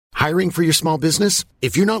Hiring for your small business?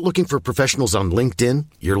 If you're not looking for professionals on LinkedIn,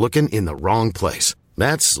 you're looking in the wrong place.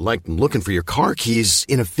 That's like looking for your car keys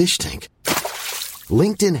in a fish tank.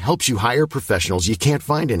 LinkedIn helps you hire professionals you can't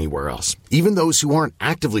find anywhere else, even those who aren't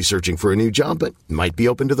actively searching for a new job but might be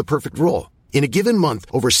open to the perfect role. In a given month,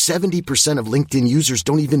 over 70% of LinkedIn users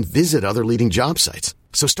don't even visit other leading job sites.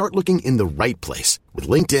 So start looking in the right place. With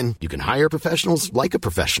LinkedIn, you can hire professionals like a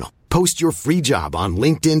professional. Post your free job on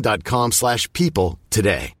linkedin.com/people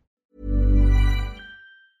today.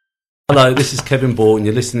 Hello, this is Kevin Ball and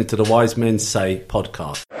you're listening to the Wise Men Say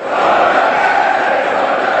podcast.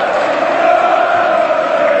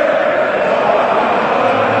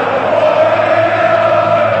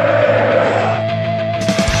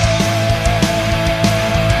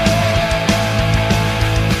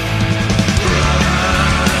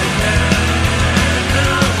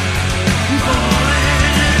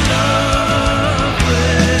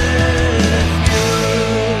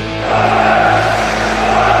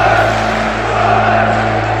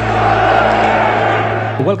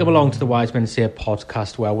 Welcome along to the Wise Men Say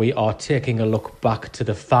podcast, where we are taking a look back to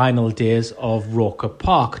the final days of Roker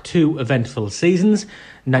Park. 2 eventful seasons,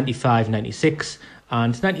 95-96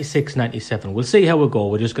 and 96-97. We'll see how we go.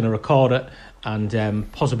 We're just going to record it and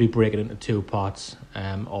possibly break it into 2 parts,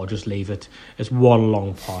 or just leave it as one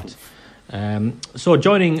long part. So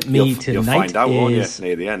joining me tonight you'll find out, won't you, is...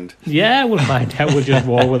 near the end. Yeah, we'll find out. We'll just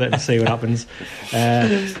roll with it and see what happens.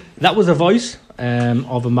 That was a voice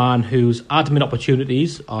of a man whose admin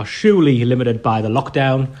opportunities are surely limited by the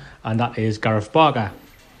lockdown, and that is Gareth Barker.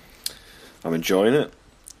 I'm enjoying it.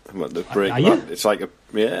 The break, are you? it's like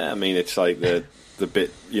it's like the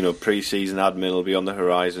bit, pre-season admin will be on the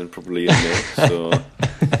horizon probably in May. So,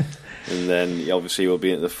 and then obviously we'll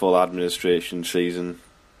be into the full administration season,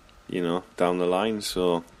 down the line.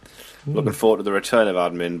 So, looking forward to the return of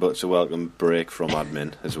admin, but it's a welcome break from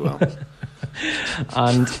admin as well.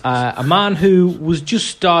 And a man who was just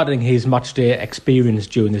starting his matchday experience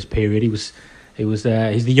during this period. He's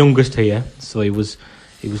the youngest here, so he was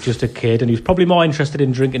just a kid, and he was probably more interested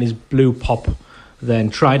in drinking his blue pop than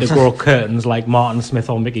trying to grow curtains like Martin Smith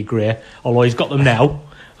or Mickey Gray. Although he's got them now,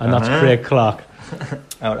 and that's Craig Clark.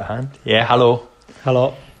 Out of hand. Yeah, hello.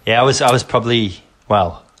 Yeah, I was probably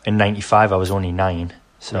in '95. I was only 9.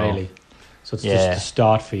 So really, so it's just the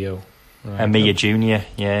start for you. Right. And me, a junior,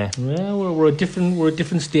 yeah. Well, we're at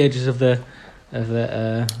different stages of the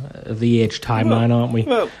age timeline, aren't we?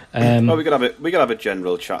 Well, we could have a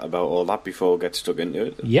general chat about all that before we get stuck into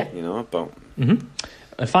it. Yeah, about. Mm-hmm.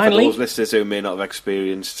 Finally, for those listeners who may not have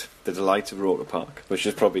experienced the delight of Roker Park, which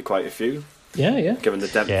is probably quite a few. Yeah. Given the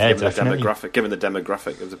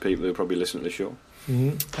demographic of the people who probably listen to the show.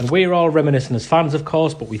 Mm-hmm. And we're all reminiscent as fans, of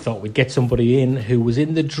course, but we thought we'd get somebody in who was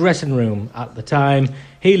in the dressing room at the time.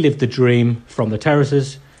 He lived the dream from the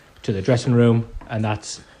terraces to the dressing room, and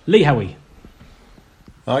that's Lee Howie.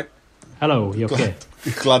 Hi. Hello, you okay?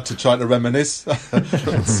 Glad to try to reminisce. I've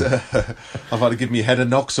had to give me a head a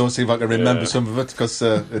knock, so see if I can remember some of it, because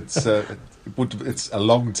it's a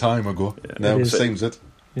long time ago now, it seems it.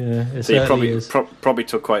 Yeah, it so you probably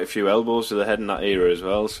took quite a few elbows to the head in that era as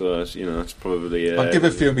well. So it's probably. I'll give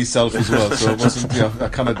a few myself as well. So it wasn't.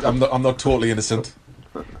 I'm not totally innocent.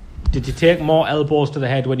 Did you take more elbows to the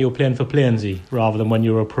head when you were playing for Plainsy rather than when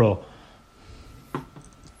you were a pro?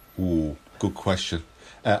 Ooh, good question.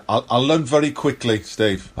 I learned very quickly,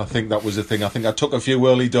 Steve. I think that was the thing. I think I took a few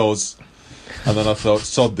early doors, and then I thought,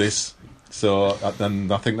 sod this. So then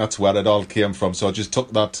I think that's where it all came from. So I just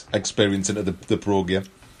took that experience into the pro game.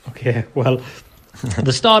 Okay, well,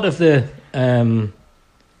 the start of the...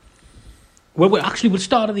 we'll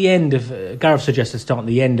start at the end of... Gareth suggested start at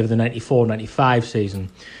the end of the 94-95 season,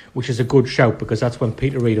 which is a good shout because that's when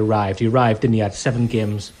Peter Reid arrived. He arrived and he had 7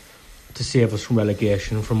 games to save us from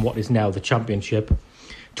relegation from what is now the Championship.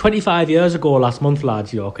 25 years ago last month, lads,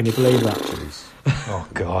 can you believe that? Jeez. Oh,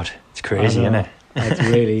 God. It's crazy, isn't it? It's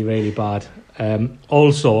really, really bad.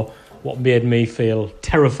 Also, what made me feel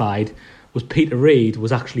terrified was Peter Reid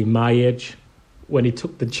was actually my age when he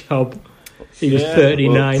took the job. He was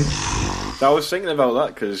 39. Well, I was thinking about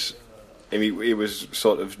that because he was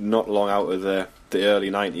sort of not long out of the early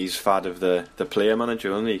 90s fad of the player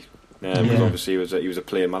manager, wasn't he? Obviously he was a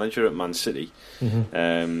player manager at Man City,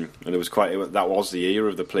 and it was that was the era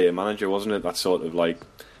of the player manager, wasn't it? That sort of like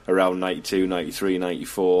around 92, 93,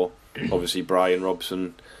 94. Obviously Brian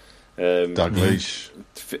Robson, Dalglish,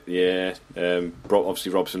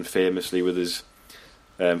 obviously Robson famously with his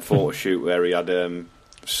photo shoot where he had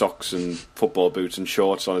socks and football boots and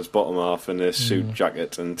shorts on his bottom half and a suit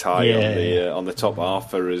jacket and tie on the top half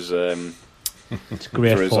for his it's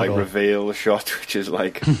great for his like reveal shot, which is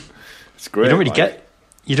like it's great. You don't really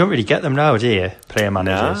you don't really get them now, do you? Player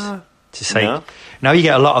managers. Nah. To say, now you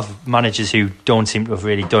get a lot of managers who don't seem to have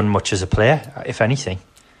really done much as a player, if anything.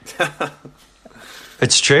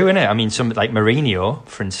 It's true, isn't it? I mean, some like Mourinho,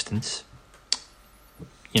 for instance.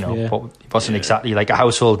 He wasn't exactly like a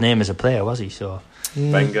household name as a player, was he? So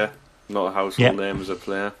Wenger, not a household name as a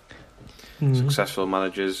player. Successful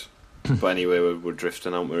managers. But anyway, we're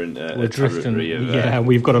drifting out. We're drifting.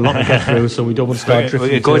 We've got a lot to get through, so we don't want to start drifting.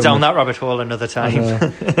 We'll go down that rabbit hole another time.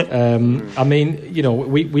 I mean,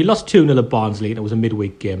 we lost 2-0 at Barnsley, and it was a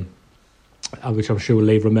midweek game, which I'm sure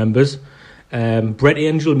Lee remembers. Brett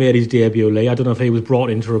Angel made his debut, Lee. I don't know if he was brought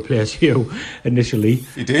in to replace you initially.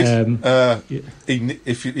 He did.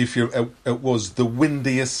 It was the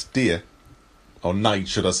windiest day, or night,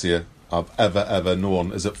 should I say, I've ever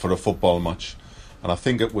known, is it for a football match. And I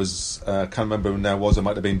think it was, I can't remember who now was, it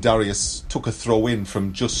might have been Darius, took a throw in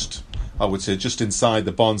from just inside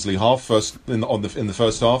the Barnsley half, in the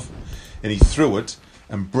first half, and he threw it,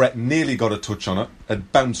 and Brett nearly got a touch on it,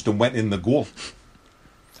 it bounced and went in the goal.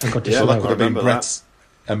 So that could have been Brett's,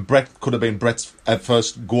 and Brett could have been Brett's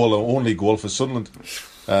first goal or only goal for Sunderland.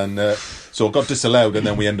 And so it got disallowed, and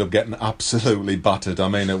then we ended up getting absolutely battered. I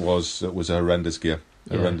mean, it was a horrendous game.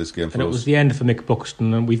 Horrendous game for us. And it was the end for Mick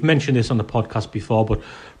Buxton, and we've mentioned this on the podcast before, but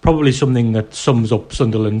probably something that sums up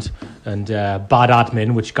Sunderland and bad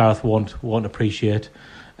admin, which Gareth won't appreciate,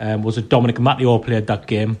 was that Dominic Matteo played that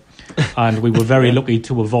game, and we were very lucky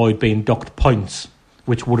to avoid being docked points,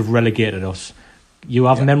 which would have relegated us. You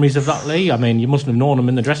have memories of that, Lee? I mean, you mustn't have known him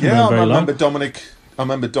in the dressing room very long. I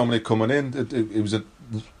remember Dominic coming in. It was a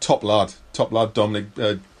top lad. Dominic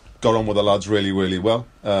got on with the lads really, really well.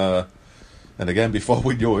 And again, before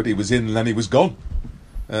we knew it, he was in and then he was gone.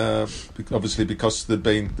 Obviously, because there'd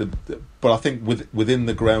been, but I think within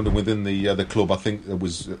the ground and within the club, I think it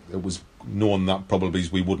was known that probably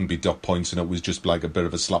we wouldn't be docked points, and it was just like a bit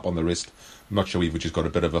of a slap on the wrist. I'm not sure we just got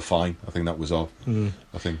a bit of a fine. I think that was all.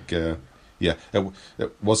 I think.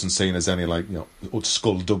 It wasn't seen as any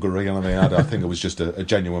skullduggery. I think it was just a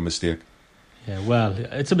genuine mistake. Yeah, well,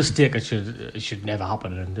 it's a mistake. It should never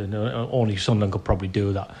happen, and only Sunderland could probably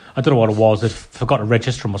do that. I don't know what it was. They forgot to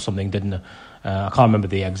register him or something, didn't they? I can't remember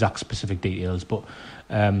the exact specific details, but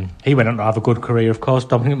he went on to have a good career, of course,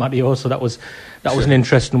 Dominic Matteo. So that was an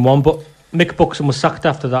interesting one. But Mick Buxton was sacked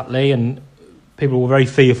after that, Lee, and people were very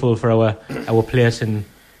fearful for our place in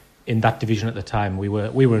that division at the time. We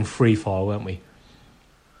were in free fall, weren't we?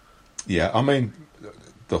 Yeah, I mean,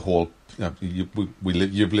 the whole. You've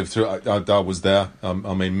lived through. I was there. I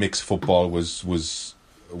mean, mixed football was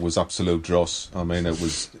absolute dross. I mean, it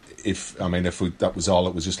was that was all.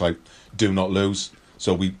 It was just like do not lose.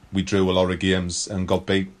 So we drew a lot of games and got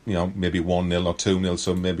beat. Maybe 1-0 or 2-0.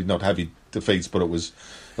 So maybe not heavy defeats, but it was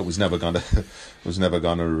never gonna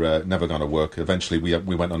work. Eventually,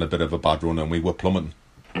 we went on a bit of a bad run and we were plummeting.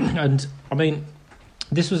 And I mean,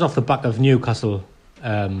 this was off the back of Newcastle.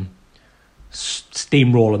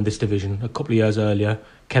 Steamrolling this division a couple of years earlier.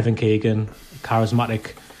 Kevin Keegan,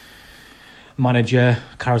 charismatic manager,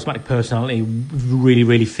 charismatic personality, really,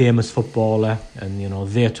 really famous footballer, and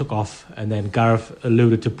they took off. And then Gareth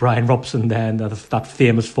alluded to Brian Robson there, and that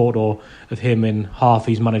famous photo of him in half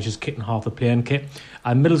his manager's kit and half the playing kit.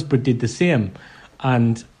 And Middlesbrough did the same,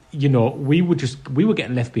 and we were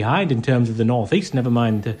getting left behind in terms of the North East, never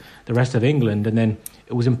mind the rest of England. And then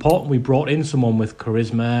it was important we brought in someone with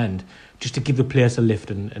charisma and just to give the place a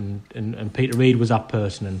lift, and Peter Reid was that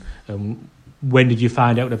person. And when did you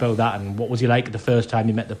find out about that, and what was he like the first time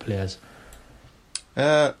you met the players?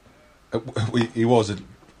 He was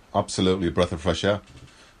absolutely a breath of fresh air.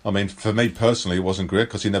 I mean, for me personally, it wasn't great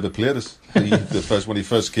because he never played us. When he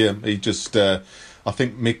first came, he just I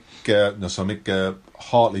think Mick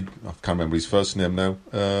Hartley, I can't remember his first name now.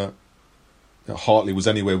 Hartley was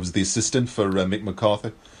the assistant for Mick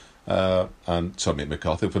McCarthy. For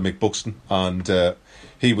Mick Buxton, and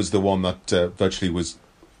he was the one that virtually was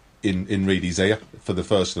in Reedy's ear for the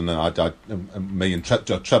first, and me and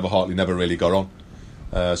Trevor Hartley never really got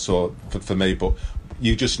on. So for me, but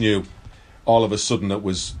you just knew all of a sudden it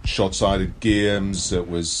was short-sided games. It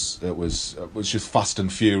was just fast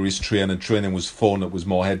and furious training. Training was fun. It was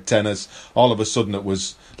more head tennis. All of a sudden it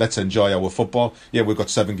was let's enjoy our football. Yeah, we've got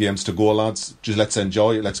 7 games to go, lads. Just let's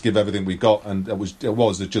enjoy it. Let's give everything we got. And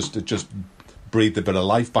it just breathed a bit of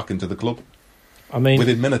life back into the club. I mean,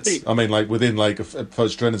 within minutes. Within a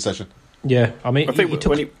first training session. Yeah, I mean, I think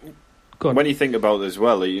when you think about it as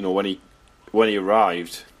well, when he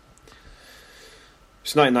arrived.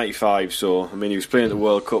 It's 1995, so I mean he was playing at the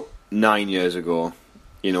World Cup 9 years ago.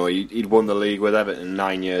 He'd won the league with Everton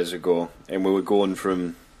 9 years ago, and we were going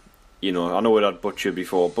from you know, I know we had Butcher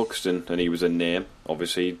before Buxton, and he was a name,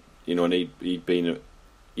 obviously, you know, and he'd been,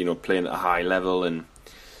 you know, playing at a high level, and,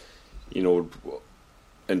 you know,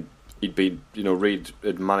 and he'd been, you know, Reid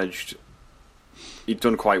had managed. He'd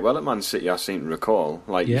done quite well at Man City, I seem to recall.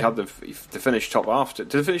 Like, he had the finish top half. Did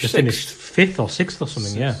they finish sixth? They finished 5th or 6th or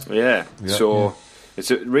something, Yeah. So, it's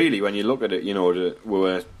really, when you look at it, you know, we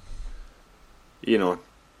were, you know,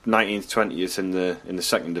 19th, 20th in the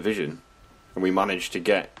second division, and we managed to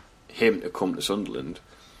get him to come to Sunderland.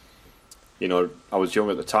 You know, I was young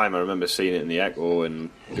at the time. I remember seeing it in the Echo, and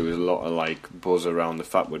there was a lot of like buzz around the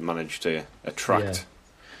fact we'd managed to attract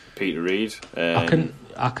Peter Reid.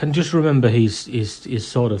 I can just remember his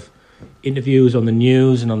sort of interviews on the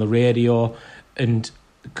news and on the radio, and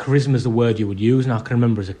charisma is the word you would use. And I can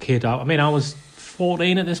remember as a kid. I mean, I was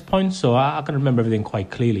 14 at this point, so I can remember everything quite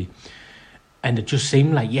clearly. And it just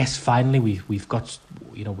seemed like, yes, finally we've got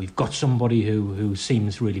somebody who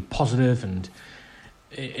seems really positive, and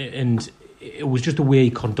it was just the way he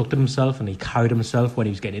conducted himself and he carried himself when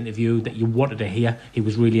he was getting interviewed that you wanted to hear. He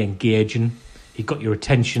was really engaging. He got your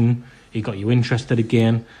attention. He got you interested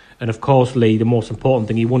again. And of course, Lee, the most important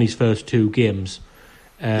thing, he won his first 2 games,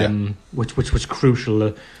 which was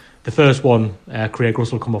crucial. The first one, Craig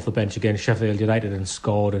Russell come off the bench against Sheffield United and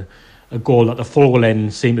scored a goal that the full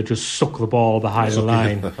end seemed to just suck the ball behind the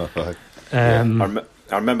line. I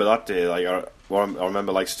remember that day. Like I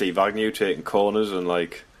remember like Steve Agnew taking corners, and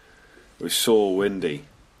like it was so windy.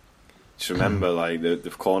 Just remember like the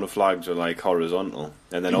corner flags were like horizontal,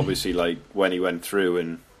 and then obviously like when he went through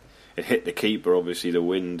and it hit the keeper, obviously the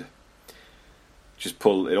wind just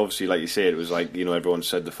pulled it. Obviously, like you said, it was like, you know, everyone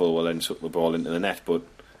said the full end sucked the ball into the net, but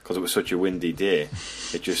because it was such a windy day,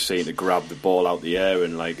 it just seemed to grab the ball out the air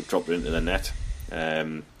and like drop it into the net.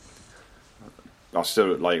 I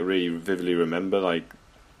still like really vividly remember like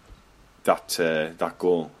that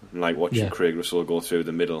goal, and like watching Craig Russell go through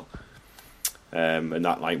the middle, and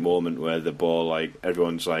that like moment where the ball, like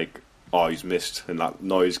everyone's like, oh, he's missed, and that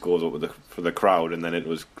noise goes up for the crowd, and then it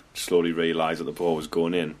was slowly realised that the ball was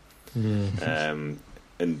going in.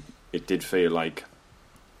 And it did feel like,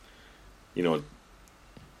 you know,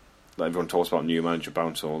 like everyone talks about new manager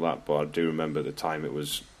bounce and all that, but I do remember at the time it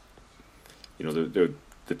was, you know,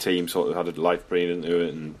 the team sort of had a life bringing into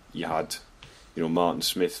it, and you had, you know, Martin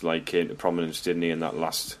Smith like came to prominence, didn't he, in that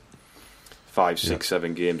last 5, 6,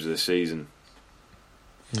 7 games of the season.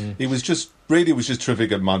 He was just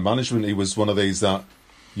terrific at man management. He was one of these that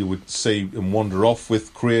you would see him wander off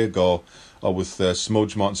with Craig or with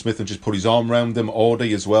Smudge Martin Smith and just put his arm around them.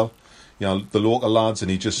 Audie as well, you know, the local lads, and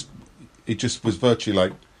he just was virtually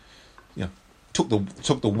like, you know, took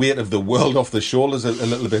the weight of the world off the shoulders a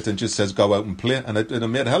little bit and just says go out and play, and it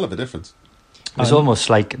made a hell of a difference. It was almost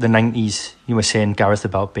like the 90s. You were saying, Gareth,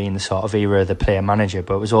 about being the sort of era of the player manager,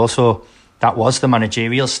 but it was also, that was the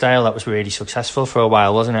managerial style that was really successful for a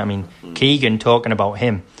while, wasn't it? I mean, Keegan, talking about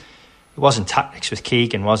him, it wasn't tactics with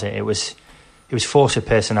Keegan, was it? It was force of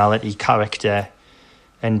personality, character,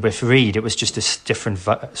 and with Reid, it was just a different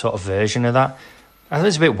sort of version of that. I thought it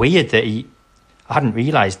was a bit weird that I hadn't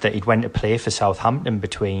realised that he'd went to play for Southampton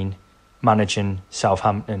between managing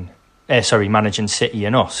managing City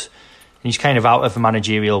and us. And he's kind of out of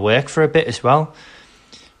managerial work for a bit as well.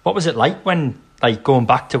 What was it like when, like, going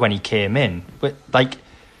back to when he came in? Like,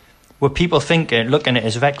 were people looking at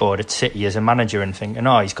his record at City as a manager and thinking,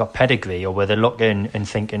 oh, he's got pedigree? Or were they looking and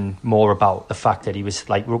thinking more about the fact that he was,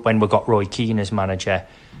 like, when we got Roy Keane as manager,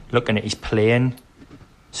 looking at his playing,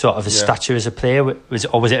 sort of his stature as a player?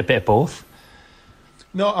 Or was it a bit of both?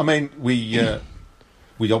 No, I mean, we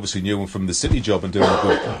obviously knew him from the City job and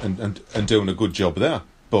doing a good job there.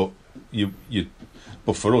 But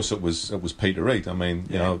but for us, it was Peter Reid. I mean,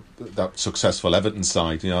 you know, that successful Everton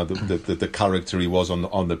side. You know, the character he was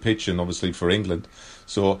on the pitch, and obviously for England.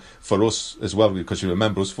 So for us as well, because you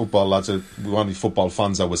remember us football lads, we were only football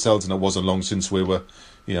fans ourselves, and it wasn't long since we were,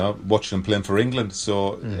 you know, watching him playing for England.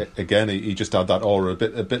 So again, he just had that aura,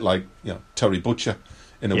 a bit like, you know, Terry Butcher,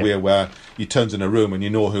 in a way where he turns in a room and you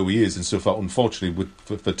know who he is and stuff. Unfortunately,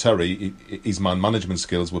 for Terry, his man management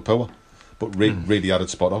skills were poor. But really had it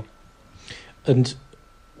spot on. And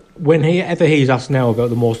when he's asked now about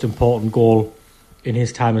the most important goal in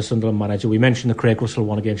his time as Sunderland manager, we mentioned the Craig Russell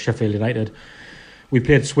one against Sheffield United. We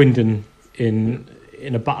played Swindon in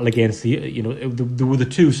a battle against there were the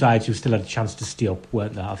two sides who still had a chance to stay up,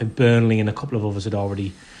 weren't there? I think Burnley and a couple of others had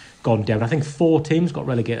already gone down. I think 4 teams got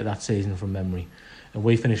relegated that season from memory, and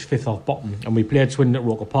we finished 5th off bottom. And we played Swindon at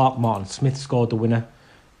Roker Park. Martin Smith scored the winner.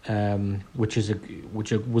 Which was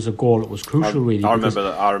a goal that was crucial, really. I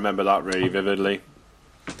remember that really vividly.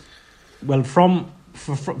 Well, from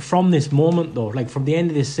from this moment, though, like from the end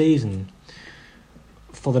of this season,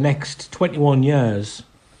 for the next 21 years,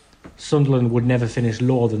 Sunderland would never finish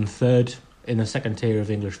lower than third in the second tier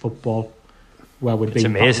of English football, where It's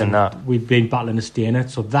amazing that we've been battling to stay in it.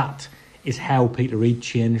 So that is how Peter Reid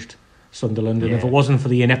changed Sunderland. And Yeah. if it wasn't for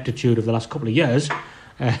the ineptitude of the last couple of years,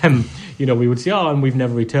 we would say, and we've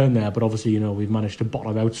never returned there. But obviously, we've managed to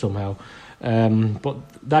bottom out somehow. But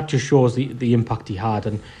that just shows the impact he had.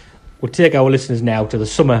 And we'll take our listeners now to the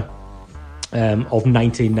summer of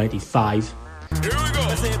 1995. Here we go.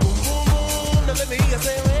 I say boom boom boom, now let me hear you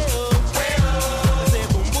say well. I say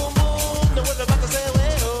boom boom boom, now what the fuck I say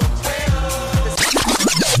well.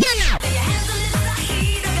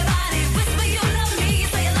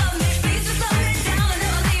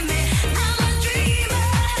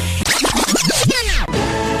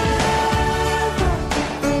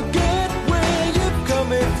 Forget where you're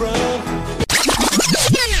coming from.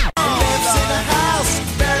 Lives in a house,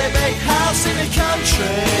 very big house in the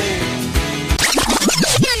country.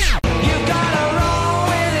 You gotta roll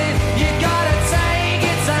with it, you gotta take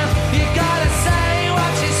it time, you gotta say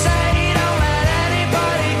what you say, don't let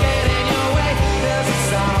anybody get in your way, 'cause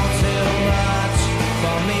it's all too much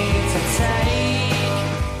for me to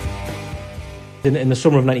take. In the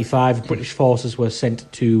summer of 95, British forces were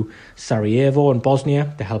sent to Sarajevo in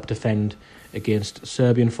Bosnia to help defend against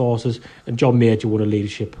Serbian forces, and John Major won a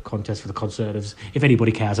leadership contest for the Conservatives, if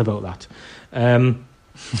anybody cares about that.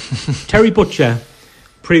 Terry Butcher,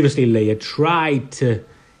 previously Lee, had tried to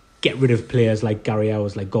get rid of players like Gary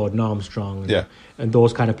Howes, like Gordon Armstrong, and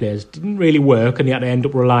those kind of players. Didn't really work, and he had to end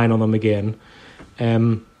up relying on them again.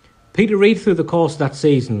 Peter Reid, through the course of that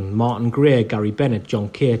season, Martin Gray, Gary Bennett, John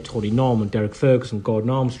Kay, Tony Norman, Derek Ferguson, Gordon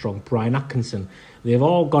Armstrong, Brian Atkinson, they've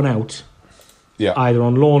all gone out, either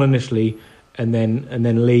on loan initially and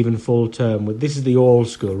then leaving full term. This is the old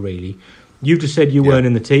school, really. You just said you weren't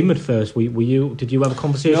in the team at first. Were you? Did you have a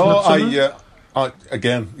conversation? No, that I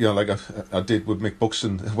did with Mick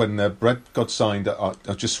Buxton when Brett got signed. I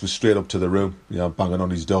just was straight up to the room, banging on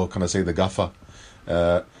his door. Can I see the gaffer?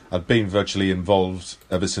 I'd been virtually involved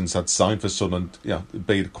ever since I'd signed for Sunderland.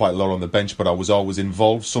 Been quite a lot on the bench, but I was always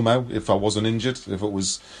involved somehow. If I wasn't injured, if it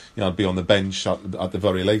was, I'd be on the bench at the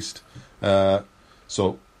very least. And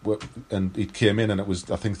he came in, and it was,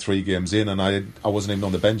 I think, 3 games in, and I wasn't even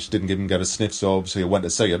on the bench, didn't even get a sniff. So obviously I went to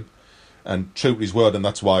see him, and true to his word, and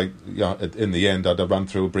that's why in the end I ran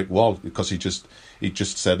through a brick wall, because he just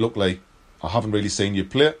said, "Look, Lee, I haven't really seen you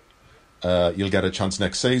play. You'll get a chance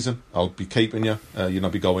next season. I'll be keeping you. You'll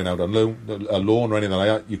not be going out on loan or anything like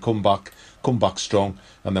that. You come back strong,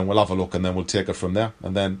 and then we'll have a look, and then we'll take it from there."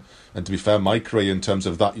 And to be fair, my career in terms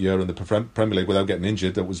of that year in the Premier League without getting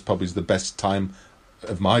injured, that was probably the best time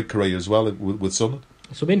of my career as well with Sunderland.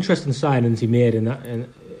 Some interesting signings he made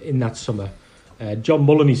in that summer. John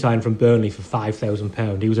Mullen he signed from Burnley for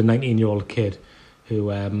 £5,000. He was a 19-year-old kid who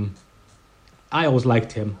I always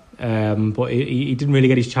liked him, but he didn't really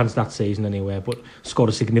get his chance that season anyway. But scored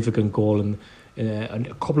a significant goal and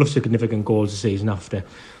a couple of significant goals the season after.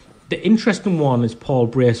 The interesting one is Paul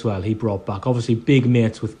Bracewell. He brought back, obviously big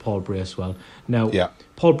mates with Paul Bracewell. Now,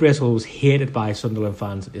 Paul Bracewell was hated by Sunderland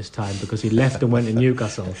fans at this time because he left and went to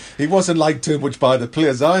Newcastle. He wasn't liked too much by the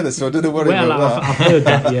players either, so I don't know what about that. I've heard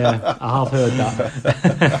that, I have heard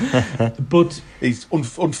that. But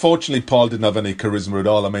unfortunately, Paul didn't have any charisma at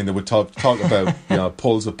all. I mean, they would talk about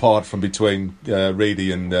pulls apart from between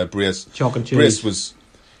Reedy and Brace. Chalk and cheese. Brace was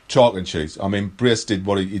chalk and cheese. I mean, Brace did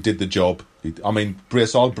what he did the job. All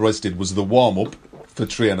Brace did was the warm up for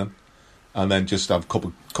training, and then just have a cup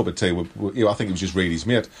of tea with I think it was just Reedy's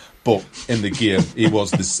mate. But in the game, he was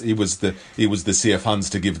the safe hands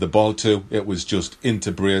to give the ball to. It was just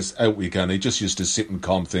into Brace, out we can. He just used to sit and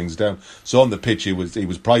calm things down. So on the pitch, he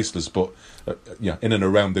was priceless. But in and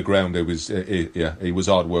around the ground, he was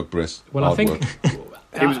hard work, Brace. Well, hard I think.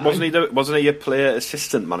 work. Wasn't he a player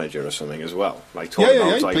assistant manager or something as well? Like talking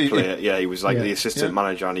about player. He was like the assistant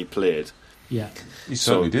manager, and he played. Yeah, he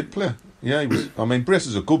certainly did play. Yeah, he was. I mean, Brace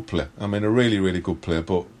is a good player. I mean, a really, really good player.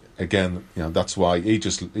 But again, that's why he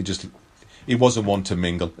wasn't one to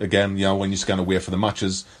mingle. Again, when you scan away for the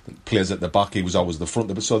matches, the players at the back, he was always the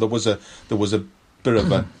front. So there was a bit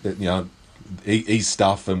of a his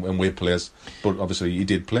staff and we players. But obviously, he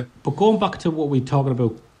did play. But going back to what we're talking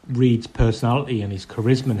about, Reid's personality and his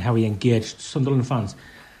charisma and how he engaged Sunderland fans,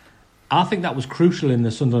 I think that was crucial in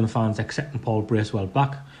the Sunderland fans accepting Paul Bracewell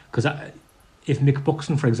back, because if Mick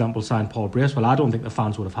Buxton, for example, signed Paul Bracewell, I don't think the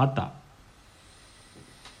fans would have had that.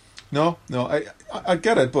 No, I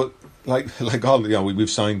get it, but like all we've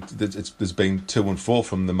signed. There's been 2 and 4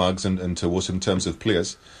 from the Mags and to us in terms of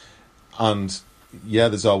players, and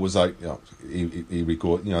there's always like, here we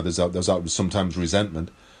go. There's always sometimes resentment,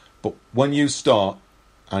 but when you start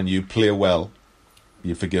and you play well,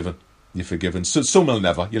 you're forgiven. You're forgiven. So some will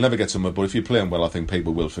never. You'll never get someone, but if you're playing well, I think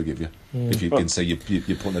people will forgive you if you can say you're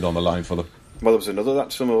putting it on the line for them. Well, there was another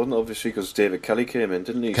that summer, wasn't it? Obviously, because David Kelly came in,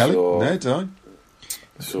 didn't he? Kelly,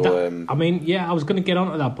 I mean, yeah, I was going to get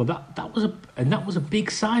onto that, but that was a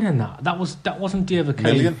big signing. That wasn't David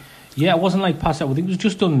Kelly. Million. Yeah, it wasn't like past that. I think it was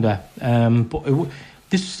just under. But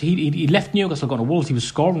he left Newcastle, got to Wolves. He was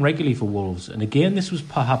scoring regularly for Wolves, and again, this was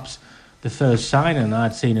perhaps the first signing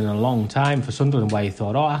I'd seen in a long time for Sunderland, where you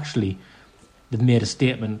thought, oh, actually, they've made a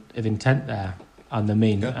statement of intent there, and the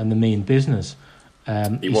main business.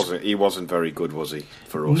 He wasn't very good, was he?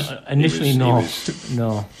 For us, initially, no.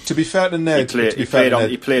 To be fair to Ned, he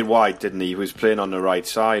played wide, didn't he? He was playing on the right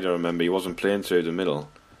side. I remember he wasn't playing through the middle.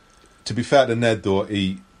 To be fair to Ned, though,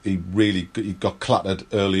 he got clattered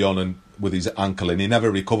early on and with his ankle, and he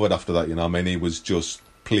never recovered after that. I mean, he was just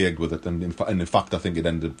plagued with it, and in fact, I think it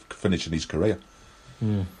ended up finishing his career.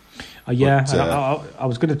 I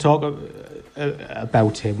was going to talk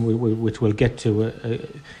about him, which we'll get to,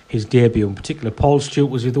 his debut in particular. Paul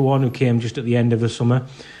Stewart was the one who came just at the end of the summer,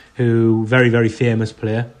 who very, very famous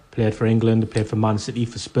player, played for England, played for Man City,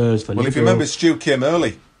 for Spurs, for Liverpool. Well, if you remember, Stu came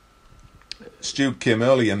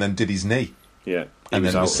early and then did his knee. Yeah. And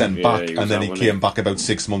then was sent back, and then he came back about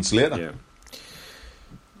 6 months later. Yeah.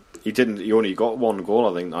 He only got one goal,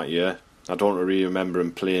 I think, that year. I don't really remember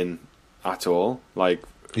him playing at all.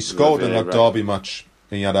 He scored in that derby match.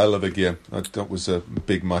 He had a hell of a game. That was a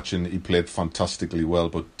big match, and he played fantastically well.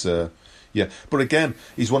 But but again,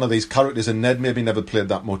 he's one of these characters, and Ned maybe never played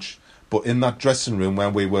that much. But in that dressing room,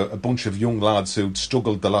 when we were a bunch of young lads who'd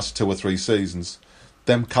struggled the last 2 or 3 seasons,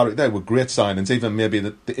 they were great signings. Even maybe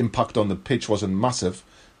the impact on the pitch wasn't massive,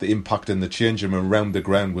 the impact in the changing room around the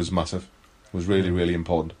ground was massive. It was really, really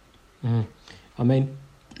important. I mean,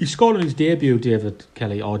 he scored on his debut, David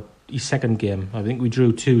Kelly, or his second game. I think we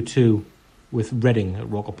drew 2-2 with Reading at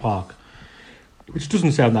Roker Park, which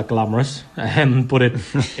doesn't sound that glamorous, but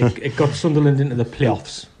it got Sunderland into the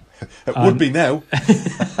playoffs. It would be now.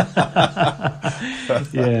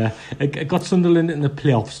 Yeah, it got Sunderland in the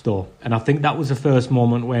playoffs though, and I think that was the first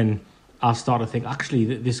moment when I started to think,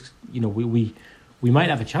 actually, this, we might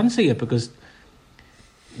have a chance here, because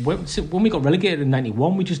when we got relegated in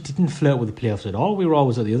 91, we just didn't flirt with the playoffs at all. We were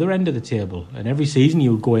always at the other end of the table, and every season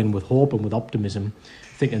you would go in with hope and with optimism,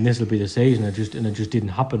 thinking this will be the season, and it just didn't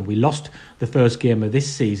happen. We lost the first game of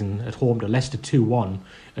this season at home to Leicester 2-1,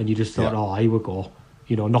 and you just thought, oh, here we go.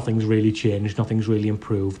 Nothing's really changed, nothing's really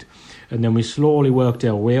improved. And then we slowly worked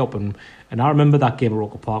our way up, and I remember that game at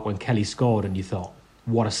Roker Park when Kelly scored, and you thought,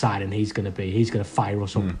 what a signing he's going to be. He's going to fire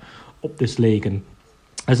us up this league. And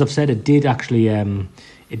as I've said, it did actually...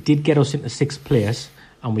 it did get us into 6th place,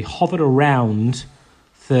 and we hovered around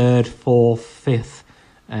 3rd, 4th, 5th,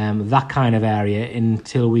 that kind of area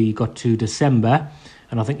until we got to December.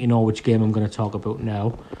 And I think you know which game I'm going to talk about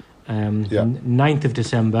now. 9th of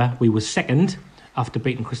December, we were 2nd after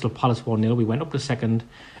beating Crystal Palace 1-0. We went up to 2nd,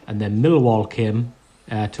 and then Millwall came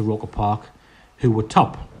to Roker Park, who were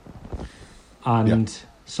top. And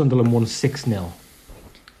Sunderland won 6-0.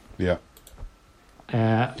 Yeah.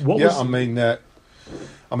 I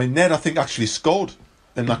mean, Ned, I think, actually scored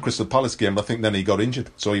in that Crystal Palace game. I think then he got injured,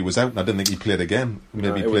 so he was out, and I didn't think he played again.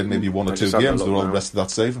 Maybe he played 1 or 2 games through all the rest of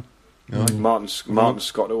that season. Martin Scott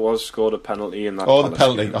scored a penalty in that. Oh, the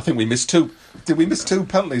penalty! Game. I think we missed 2. Did we miss 2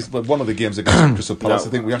 penalties? But one of the games against Crystal Palace, I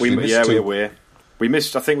think we actually missed 2. Yeah, we were. I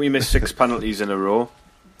think we missed 6 penalties in a row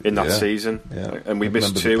in that season, and we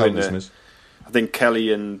missed 2 in the. I think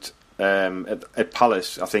Kelly and at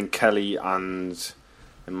Palace. I think Kelly and.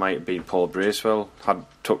 It might have been Paul Bracewell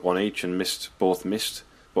took 1 each and both missed,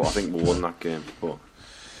 but I think we won that game. But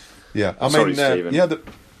Stephen.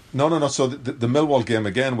 So the Millwall game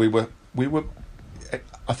again, we were.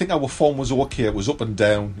 I think our form was okay. It was up and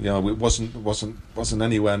down. It wasn't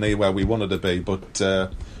anywhere near where we wanted to be. But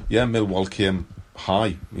Millwall came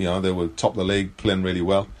high. They were top of the league, playing really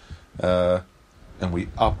well, and we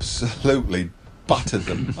absolutely battered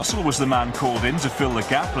them. Russell was the man called in to fill the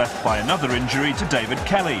gap left by another injury to David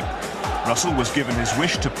Kelly. Russell was given his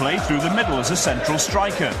wish to play through the middle as a central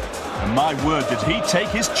striker. And my word, did he take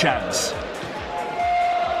his chance.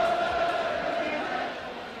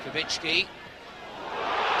 Kavitsky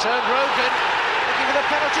turned Roker, looking for the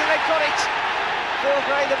penalty, they got it. Phil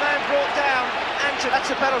Gray, the man brought down.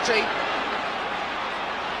 That's a penalty.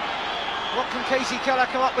 What can Casey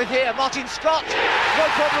Keller come up with here? Martin Scott, no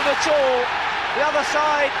problem at all. The other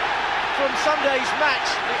side from Sunday's match,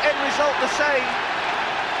 the end result the same.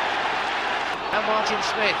 And Martin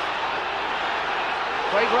Smith.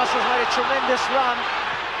 Craig Russell's made a tremendous run.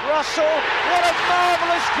 Russell, what a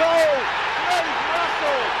marvellous goal! Craig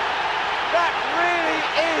Russell! That really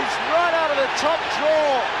is right out of the top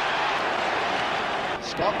drawer.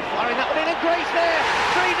 Scott firing that one in, and Gray's there.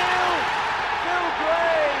 3-0. Phil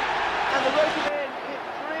Gray. And the Roker men hit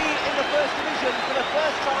 3 in the first division for the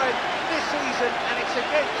first time this season, and it's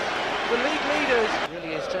against the league leaders.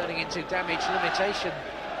 Really is turning into damage limitation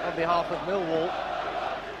on behalf of Millwall.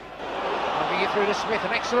 Moving it through to Smith,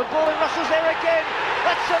 an excellent ball, and Russell's there again.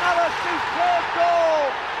 That's another superb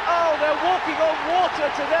goal. Oh, they're walking on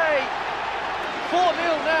water today. 4-0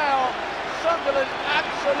 now. Sunderland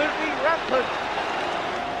absolutely rampant.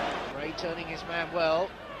 Gray turning his man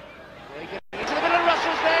well. Gray getting into the middle, and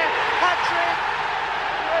Russell's there. Hat-trick.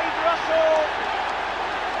 Craig Russell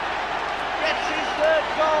gets his third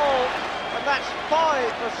goal, and that's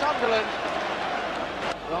 5 for Sunderland.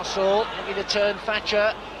 Russell looking to turn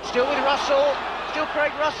Thatcher. Still with Russell. Still Craig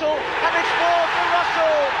Russell. And it's 4 for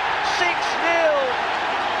Russell. 6-0.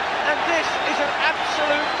 And this is an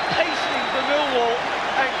absolute pasting for Millwall.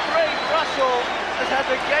 And Craig Russell has had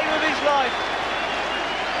the game of his life.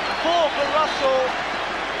 4 for Russell.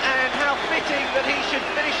 And how fitting that he should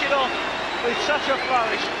finish it off with such a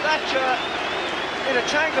flourish. Thatcher in a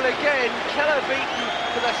tangle again. Keller beaten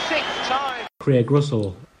for the 6th time. Craig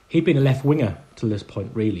Russell, he'd been a left winger till this point,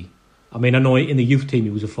 really. I mean, I know in the youth team he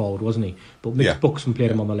was a forward, wasn't he? But Mitch Buxton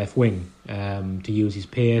played him on the left wing to use his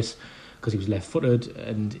pace because he was left-footed,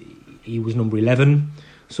 and he was number 11,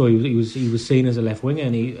 so he was seen as a left winger.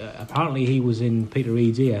 And he apparently he was in Peter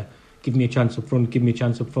Reid's ear, give me a chance up front, give me a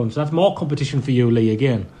chance up front. So that's more competition for you, Lee,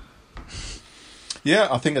 again. Yeah,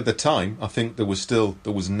 I think at the time, there was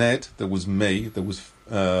Ned, there was me, there was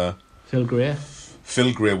Phil Gray.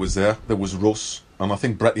 Phil Gray was there. There was Russ. And I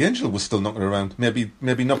think Brett the Angel was still knocking around. Maybe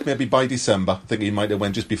by December. I think he might have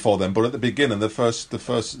went just before then. But at the beginning, the first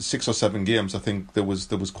 6 or 7 games, I think there was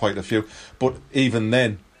quite a few. But even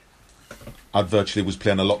then, I virtually was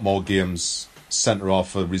playing a lot more games centre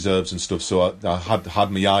off for reserves and stuff. So I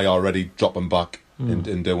had my eye already dropping back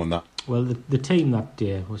in doing that. Well, the team that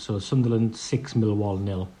day was Sunderland 6, Millwall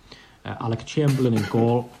 0. Alec Chamberlain in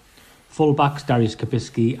goal. Full-backs Darius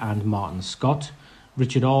Kabisky and Martin Scott.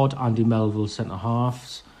 Richard Ord, Andy Melville,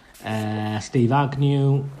 centre-halves. Steve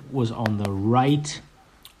Agnew was on the right.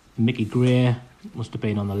 Mickey Gray must have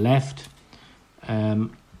been on the left.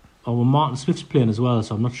 Martin Smith's playing as well,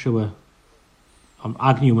 so I'm not sure.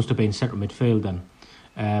 Agnew must have been centre midfield then,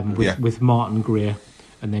 with Martin Gray,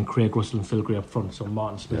 and then Craig Russell and Phil Gray up front. So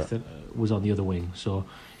Martin Smith was on the other wing. So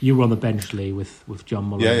you were on the bench, Lee, with John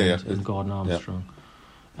Muller and Gordon Armstrong.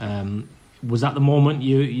 Was that the moment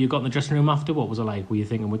you got in the dressing room after? What was it like? Were you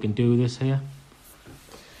thinking we can do this here?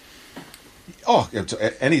 Oh,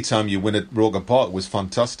 any time you win at Roker Park was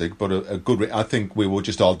fantastic, but a good. I think we were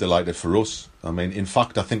just all delighted for us. I mean, in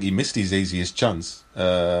fact, I think he missed his easiest chance,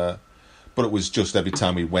 but it was just every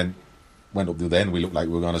time we went up to the end, we looked like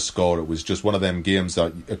we were going to score. It was just one of them games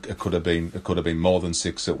that it could have been more than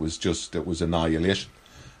 6. It was annihilation.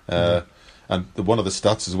 And one of the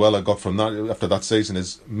stats as well I got from that after that season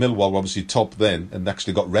is Millwall were obviously top then and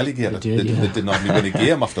actually got relegated. They didn't hardly win a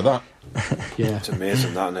game after that. Yeah, it's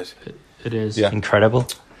amazing, that, isn't it? It is incredible.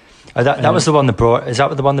 That was the one that brought. Is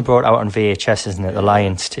that the one that brought out on VHS? Isn't it the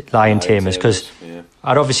Lion Tamers? Because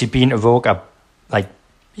I'd obviously been to Roker. Like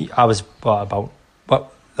I was 9-10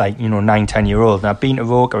 year old, and I'd been to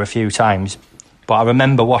Roker a few times, but I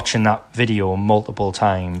remember watching that video multiple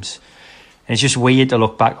times. And it's just weird to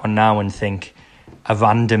look back on now and think a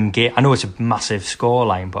random game. I know it's a massive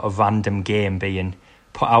scoreline, but a random game being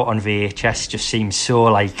put out on VHS just seems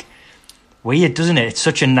so weird, doesn't it? It's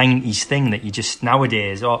such a 90s thing that you just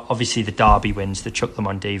nowadays. Obviously, the Derby wins, they chuck them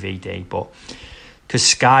on DVD, but because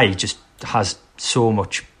Sky just has so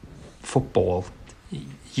much football,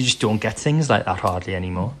 you just don't get things like that hardly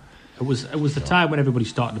anymore. It was the time when everybody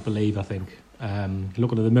started to believe, I think.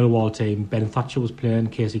 Looking at the Millwall team, Ben Thatcher was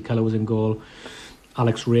playing, Casey Keller was in goal,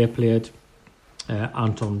 Alex Ray played,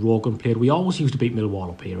 Anton Rogan played. We always used to beat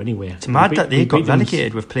Millwall up here anyway. It's mad that they got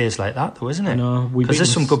relegated with players like that, though, isn't it? Because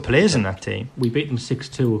there's some good players in that team. We beat them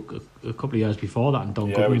 6-2 a couple of years before that, and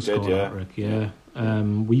Don Goodwin scored that, Rick.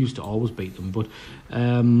 We used to always beat them, but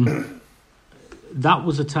that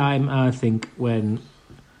was a time, I think, when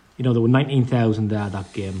there were 19,000 there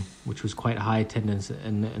that game, which was quite a high attendance,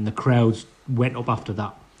 and the crowds went up after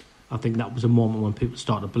that. I think that was a moment when people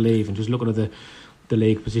started to believe, and just looking at the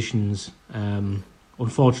league positions.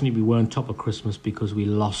 Unfortunately, we weren't top of Christmas because we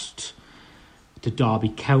lost to Derby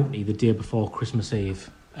County the day before Christmas Eve.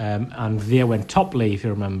 and they went top league, if you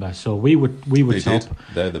remember. So we were They top.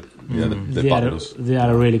 did. They battered us. They had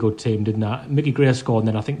a really good team, didn't they? Mickey Gray scored, and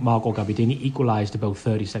then I think Marco Gabbiadini equalised about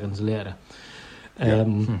 30 seconds later.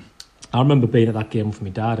 I remember being at that game with my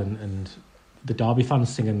dad and the Derby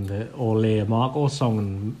fans singing the Ole Marco song,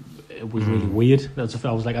 and it was really weird. I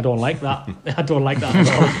was like, I don't like that. I don't like that at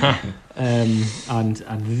all. And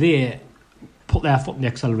they put their foot in the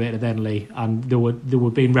accelerator then, Lee, and there were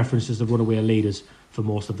being references to runaway leaders for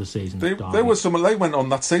most of the season. They went on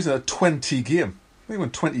that season at 20 game. They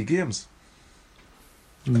won 20 games.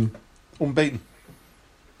 Unbeaten.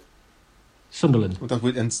 Sunderland.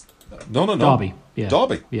 No. Derby. Yeah.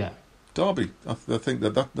 Derby. Yeah. Derby. I think I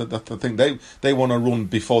think they won a run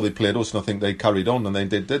before they played us, and I think they carried on, and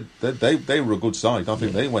they were a good side. I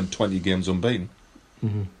think they went 20 games unbeaten.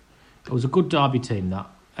 It was a good Derby team, that.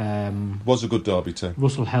 Was a good Derby team.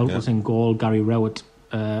 Russell Helt was in goal, Gary Rowett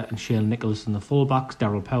and Shane Nicholas in the fullbacks,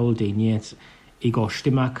 Darryl Powell, Dean Yates, Igor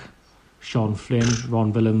Stimac, Sean Flynn,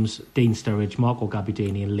 Ron Willems, Dean Sturridge, Marco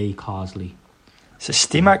Gabbiadini and Lee Carsley. So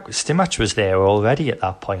Stimac was there already at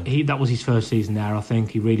that point. That was his first season there, I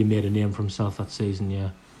think. He really made a name for himself that season, yeah.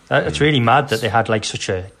 It's really mad that they had like such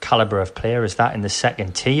a calibre of player as that in the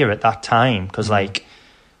second tier at that time, because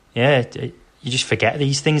you just forget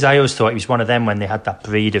these things. I always thought he was one of them when they had that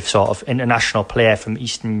breed of sort of international player from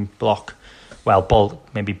Eastern Bloc,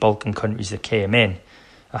 maybe Balkan countries that came in.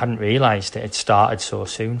 I hadn't realised it had started so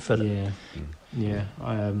soon for them. Yeah.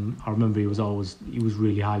 I remember he was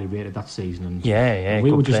really highly rated that season. And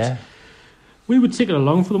we good player. We would take it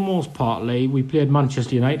along for the most part. We played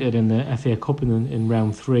Manchester United in the FA Cup in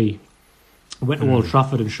round 3. We went to Old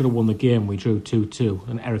Trafford and should have won the game. We drew 2-2,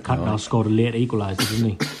 and Eric Cantona scored a late equaliser,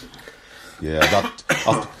 didn't he? Yeah,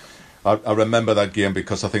 I remember that game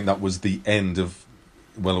because I think that was the end of.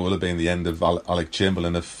 Well, it would have been the end of Alec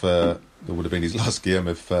Chamberlain if it would have been his last game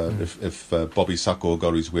if Bobby Sacco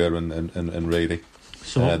got his way and Reedy.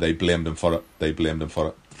 So they blamed him for it.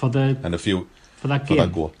 For that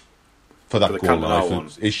goal.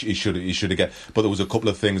 He should have get. But there was a couple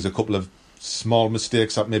of small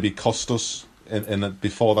mistakes that maybe cost us in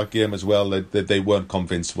before that game as well. They weren't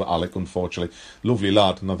convinced with Alec, unfortunately. Lovely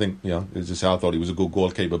lad, and I think as I say, I thought he was a good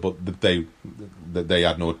goalkeeper, but they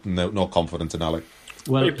had no confidence in Alec.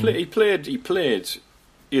 Well, he played.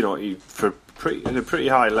 In a pretty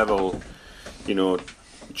high level.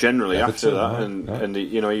 Generally after that, and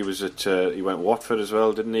he was at he went Watford as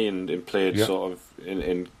well, didn't he? And played sort of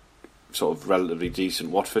in sort of relatively decent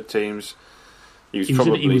Watford teams. He was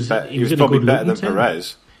probably better than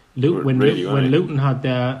Perez. When Luton had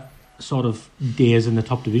their sort of days in the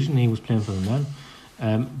top division, he was playing for them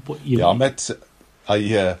then. I met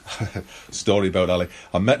story about Ali.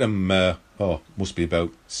 I met him. Must be about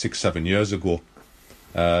 6-7 years ago.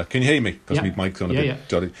 Can you hear me? Because my mic's on a bit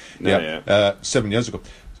dodgy. 7 years ago.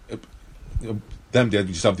 Them days we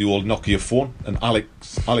used to have the old Nokia phone, and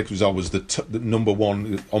Alex was always the number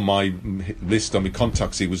one on my list on my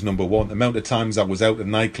contacts. He was number one. The amount of times I was out at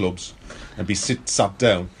nightclubs and sat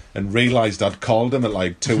down and realised I'd called him at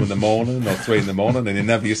like 2 in the morning or 3 in the morning, and he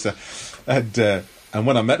never used to. And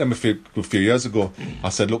when I met him a few years ago, I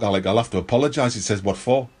said, "Look, Alec, I'll have to apologise." He says, "What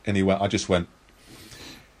for?" And I just went,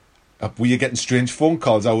 "Were you getting strange phone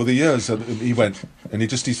calls over the years?" And he went, and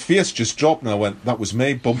his face just dropped, and I went, "That was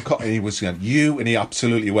me, bumcock." And he was going, "You?" And he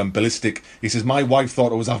absolutely went ballistic. He says, "My wife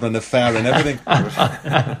thought I was having an affair and everything."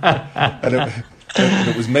 and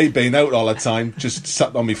it was me being out all the time, just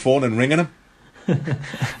sat on my phone and ringing him.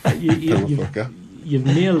 You've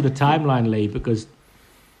nailed the timeline, Lee, because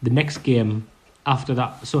the next game after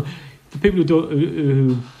that. So for people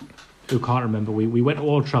who can't remember, we went to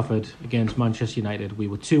Old Trafford against Manchester United. We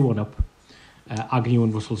were 2-1 up. Agnew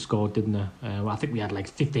and Russell scored, didn't they? I think we had like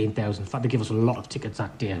 15,000. In fact, they gave us a lot of tickets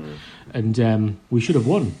that day, and we should have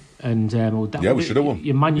won. And we should have won.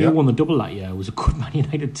 Man U won the double that year. It was a good Man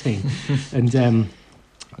United team, and the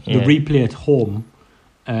replay at home.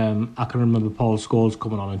 I can remember Paul Scholes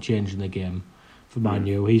coming on and changing the game for Man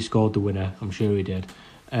U. He scored the winner. I'm sure he did.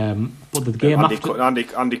 But the game Andy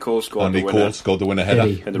Cole scored the winner. Cole scored the winner header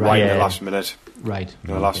in the last minute. Right.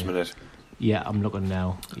 The last minute. Yeah, I'm looking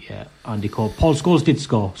now. Yeah, Andy Cole. Paul Scholes did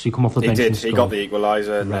score, so he come off the bench. He did. He got the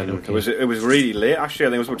equaliser, and then it was really late. Actually, I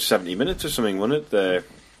think it was about 70 minutes or something, wasn't it?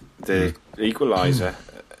 The equaliser,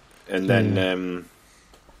 and then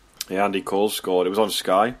Andy Cole scored. It was on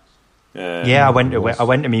Sky. I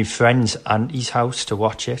went to my friend's auntie's house to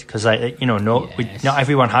watch it because not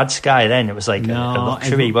everyone had Sky then. It was like a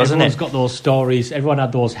luxury, wasn't it? Everyone's got those stories. Everyone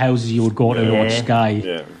had those houses you would go to and watch Sky.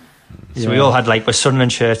 Yeah. So we all had like our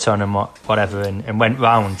Sunderland shirts on and whatever, and went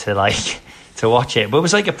round to to watch it. But it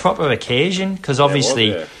was like a proper occasion because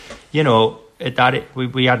obviously, you know,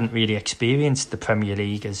 we hadn't really experienced the Premier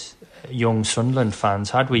League as young Sunderland fans,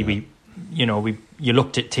 had we? You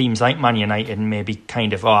looked at teams like Man United and maybe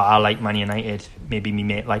kind of, I like Man United, maybe me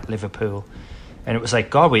mate like Liverpool, and it was like,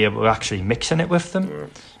 God, we were actually mixing it with them. Yeah.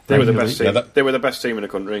 They were the best team. They were the best team in the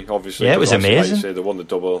country, obviously. Yeah, it was amazing. Like you say, they won the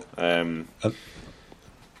double.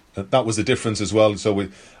 That was the difference as well. So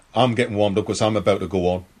I'm getting warmed up because I'm about to go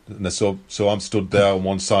on. And so I'm stood there on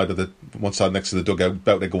one side next to the dugout,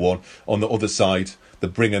 about to go on. On the other side, they're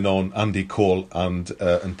bringing on Andy Cole and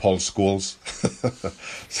Paul Scholes.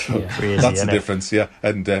 So crazy, that's the difference, yeah.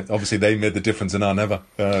 And obviously they made the difference, and I never.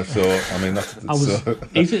 So I mean,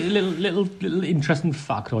 it's a little interesting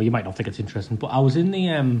fact, or you might not think it's interesting, but I was in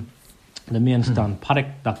the main stand paddock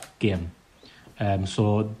that game.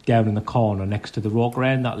 So down in the corner next to the Roker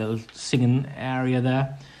end, that little singing area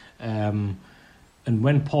there. And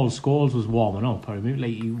when Paul Scholes was warming up, I remember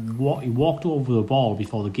he walked over the ball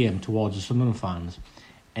before the game towards the Sunderland fans,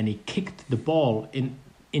 and he kicked the ball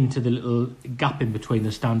into the little gap in between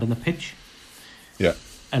the stand and the pitch. Yeah.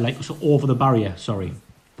 And so over the barrier, sorry.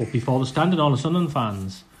 But before the stand, and all the Sunderland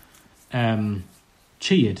fans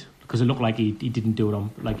cheered because it looked like he didn't do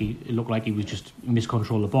it it looked like he was just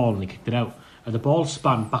miscontrolled the ball and he kicked it out. And the ball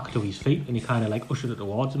span back to his feet, and he kind of ushered it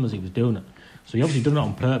towards him as he was doing it. So he obviously done it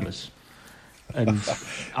on purpose. And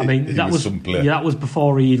I mean, that was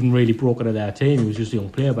before he even really broke into their team. He was just a young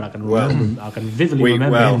player, but I can vividly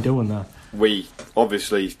remember him doing that. We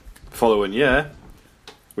obviously following year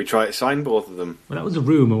we tried to sign both of them. Well, that was a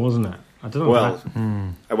rumour, wasn't it? I don't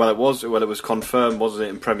know. It was confirmed, wasn't it,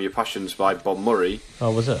 in Premier Passions by Bob Murray?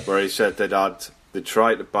 Oh, was it? Where he said they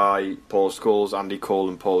tried to buy Paul Scholes, Andy Cole,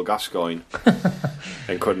 and Paul Gascoigne,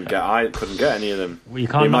 and couldn't get any of them. Well, you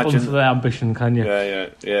can't knock them for their ambition, can you?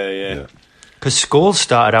 Yeah. Because Scholes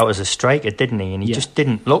started out as a striker, didn't he? And he just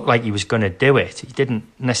didn't look like he was going to do it. He didn't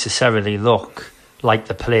necessarily look like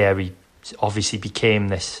the player he obviously became,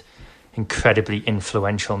 this incredibly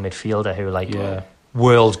influential midfielder who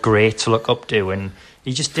world greats look up to, and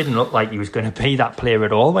he just didn't look like he was going to be that player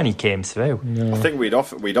at all when he came through. No. I think we'd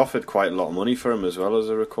offered quite a lot of money for him as well, as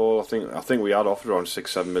I recall. I think we had offered around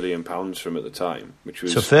 £6-7 million for him at the time, which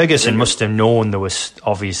was. So Ferguson must have known there was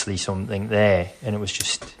obviously something there, and it was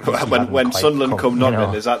just when Sunderland come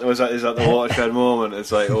knocking. Is that the watershed moment?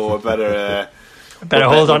 It's like, I better. Better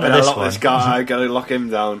hold on to this one. This guy, I gotta lock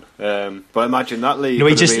him down. But imagine that league. No,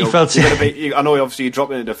 he felt. I know, obviously, you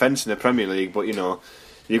dropped into defence in the Premier League, but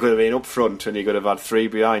you could have been up front and you could have had three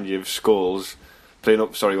behind you, Scholes playing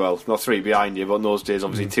up. Sorry, well, not three behind you, but in those days,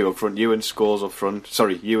 obviously, two up front. You and Scholes up front.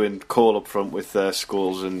 Sorry, you and Cole up front with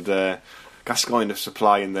Scholes and Gascoigne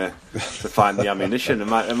supplying to find the ammunition.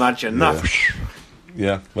 Imagine that.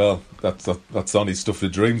 Yeah, well, that's only stuff the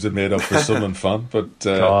dreams had made up for a Sunderland fan. But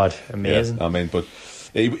God, amazing. Yeah, I mean, but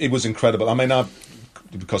it was incredible. I mean,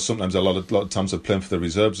 because sometimes a lot of times I'm playing for the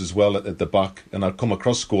reserves as well at the back, and I'd come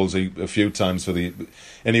across Scholes a few times and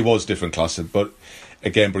he was different class. But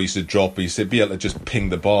again, he used to drop. He used to be able to just ping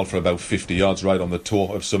the ball for about 50 yards right on the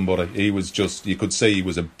toe of somebody. He was you could say he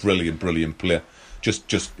was a brilliant player.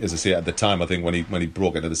 Just as I say, at the time, I think when he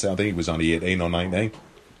broke into the set, I think he was only 18 or 19.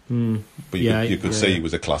 But you could say he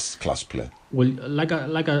was a class player. Well, like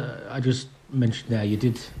I just mentioned there, you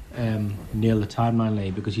did nail the timeline,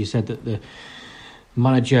 Lee, because you said that the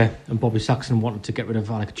manager and Bobby Saxon wanted to get rid of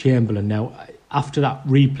Alec Chamberlain. Now, after that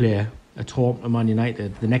replay at home to Man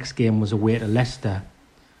United, the next game was away to Leicester,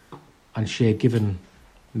 and Shea Given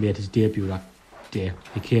made his debut that day.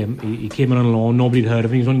 He came in on loan. Nobody had heard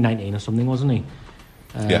of him. He was only 19 or something, wasn't he?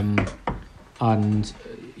 And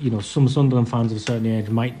some Sunderland fans of a certain age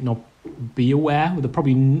might not be aware. They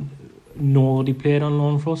probably know that he played on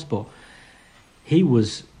loan for us, but he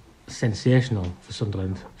was sensational for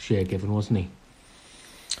Sunderland, Shea Given, wasn't he?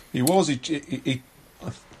 He was. I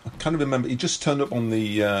can't remember. He just turned up on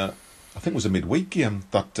the. I think it was a midweek game,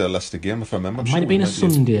 that Leicester game, if I remember. It might have been a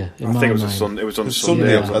Sunday. I think it was a Sunday. It was on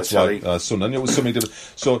Sunday. Yeah, that's right. Sunday. It was something different.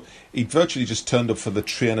 So he virtually just turned up for the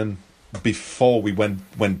training before we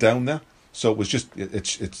went down there. So it was just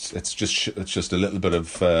it's just a little bit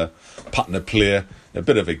of pattern of play, a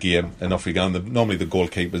bit of a game, and off we go. And normally the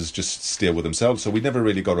goalkeepers just stay with themselves, so we never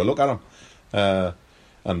really got a look at him.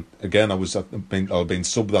 And again, I was being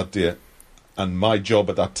subbed that day, and my job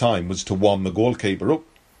at that time was to warm the goalkeeper up.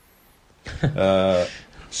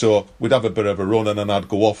 So we'd have a bit of a run, and then I'd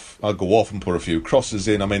go off and put a few crosses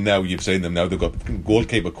in. I mean, now you've seen them now; they've got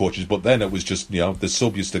goalkeeper coaches, but then it was just the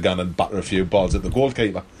sub used to go and batter a few balls at the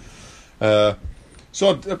goalkeeper.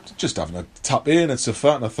 So just having a tap in and stuff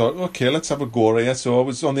like that, and I thought, okay, let's have a go here. So I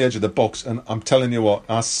was on the edge of the box, and I'm telling you what,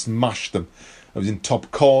 I smashed them. I was in top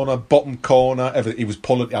corner, bottom corner, everything. He was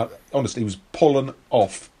pulling, honestly, he was pulling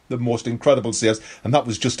off the most incredible saves, and that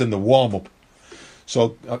was just in the warm-up.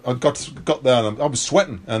 So I got there, and I was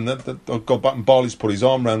sweating, and then I got back, and Barley's put his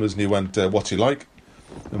arm around us, and he went, what's he like?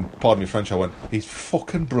 And pardon me French, I went, he's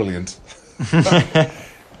fucking brilliant.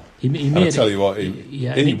 I tell you what,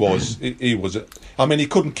 he was. I mean, he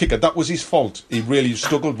couldn't kick it. That was his fault. He really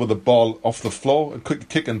struggled with the ball off the floor and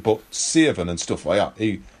kicking, but saving and stuff like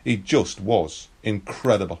that. He just was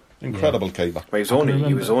incredible keeper. Well,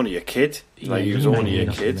 he was only a kid. He was only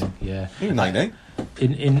a kid. Yeah, he was 19.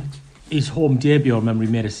 In his home debut, I remember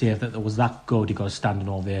he made a save that was that good. He got a standing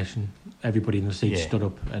ovation. Everybody in the seat stood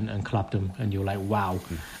up and clapped him, and you were like, wow.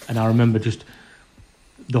 And I remember just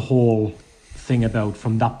the whole thing about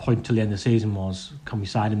from that point till the end of the season was, can we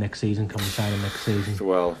sign him next season?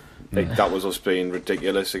 Well, that was us being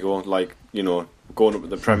ridiculous going up to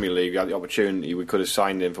the Premier League. We had the opportunity, we could have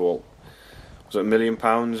signed him for was it £1 million,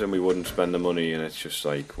 and we wouldn't spend the money, and it's just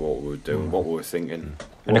like what we were doing, what we were thinking.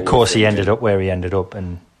 And of course he ended up where he ended up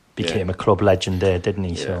and became a club legend there, didn't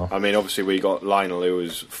he? So I mean, obviously we got Lionel, who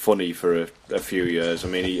was funny for a few years. I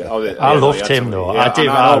mean, I loved him though.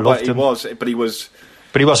 I loved him.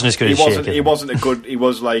 But he wasn't as good as Shea. He wasn't a good. He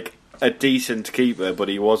was like a decent keeper, but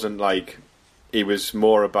he wasn't like. He was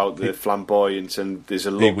more about the flamboyance and there's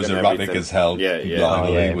a look. He was and erratic everything. as hell.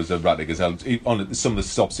 He was erratic as hell. Some of the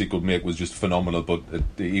stops he could make was just phenomenal, but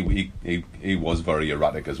he was very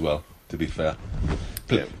erratic as well. To be fair,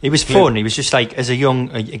 he was fun. He was just like as a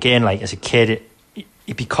kid.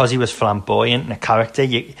 Because he was flamboyant and a character,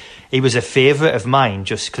 he was a favourite of mine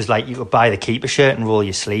just because you could buy the keeper shirt and roll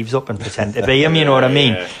your sleeves up and pretend to be him, you know what I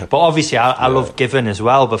mean? But obviously I loved Given as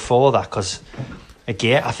well before that because,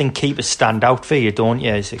 again, I think keepers stand out for you, don't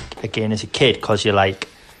you, as a kid, because you're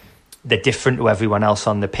they're different to everyone else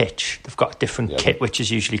on the pitch. They've got a different kit, which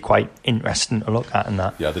is usually quite interesting to look at and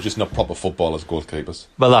that. Yeah, they're just not proper footballers, goalkeepers.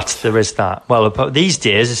 Well, there is that. Well, these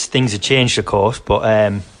days, things have changed, of course, but...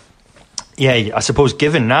 I suppose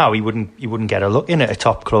given now he wouldn't get a look in at a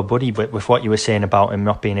top club, would he? But with what you were saying about him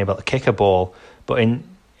not being able to kick a ball, but in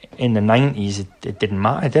the 90s it didn't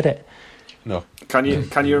matter, did it? No. Can you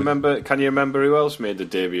remember who else made the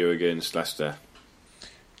debut against Leicester?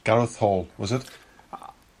 Gareth Hall, was it?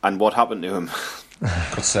 And what happened to him?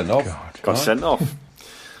 Got sent off. Got sent off.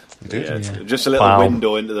 He did. Just a little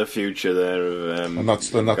window into the future there. And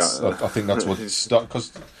that's I think that's what started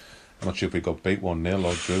because. I'm not sure if we got beat 1-0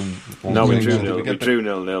 or drew. No, we drew 0-0. We drew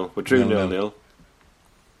 0-0. We drew 0-0.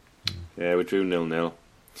 Yeah, we drew 0-0.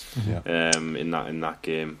 In that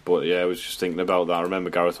game. But I was just thinking about that. I remember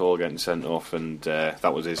Gareth Hall getting sent off, and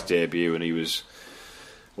that was his debut, and he was,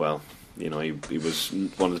 he was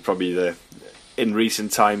one of in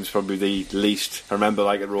recent times probably the least. I remember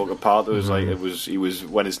at Roker Park there was he was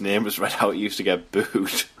when his name was read out he used to get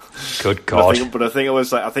booed. Good God! But I think it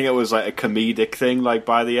was like a comedic thing.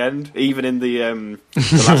 By the end, even in the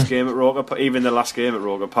last game at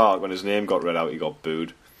Roker Park, when his name got read out, he got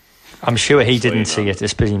booed. I'm sure he didn't see it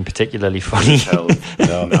as being particularly funny. He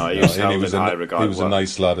was held in high regard. He was a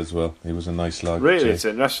nice lad as well. He was a nice lad. Really, it's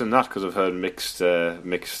interesting that because I've heard mixed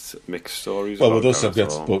stories. Well, with us,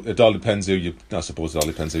 but it all depends who you. I suppose it all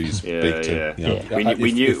depends who you speak to.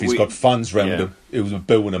 If he's got fans round him, who was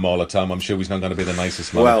booing him all the time, I'm sure he's not going to be the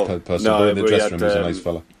nicest person. But in the dressing room, he's a nice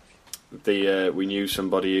fella. We knew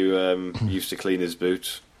somebody who used to clean his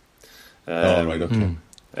boots. Right, okay.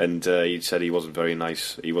 And he said he wasn't very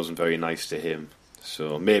nice. He wasn't very nice to him.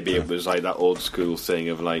 So maybe it was that old school thing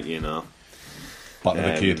of batting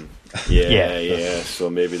a kid. Yeah. So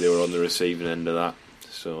maybe they were on the receiving end of that.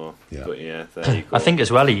 So, but there you go. I think as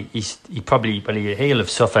well, he'll have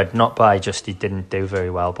suffered not by just he didn't do very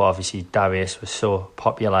well, but obviously Darius was so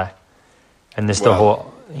popular, and there's the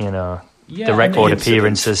whole the record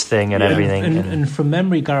appearances thing and everything. And from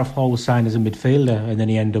memory, Gareth Hall was signed as a midfielder, and then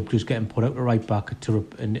he ended up just getting put out the right back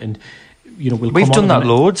we've done that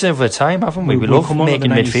loads over time, haven't we? We love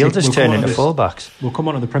making midfielders turn into fullbacks. We'll come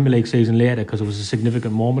on to the Premier League season later because it was a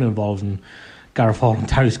significant moment involving Gareth Hall and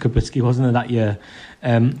Darius Kubicki, wasn't it, that year?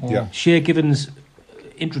 Shea Given's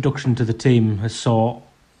introduction to the teim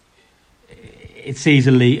it sees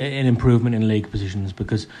an improvement in league positions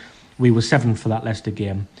because we were 7th for that Leicester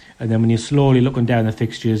game, and then when you're slowly looking down the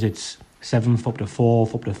fixtures, it's 7th up to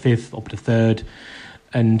 4th, up to 5th, up to 3rd,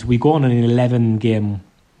 and we go on an 11-game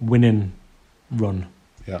winning run.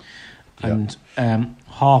 And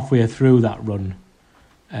halfway through that run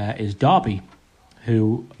is Derby,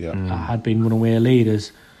 who had been runaway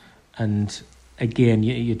leaders, and again,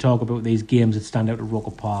 you talk about these games that stand out at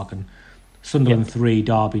Roker Park, and Sunderland 3,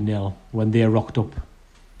 Derby 0, when they rocked up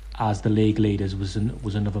as the league leaders was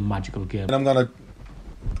another magical game. And I'm going to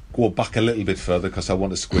go back a little bit further because I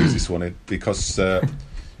want to squeeze this one in, because at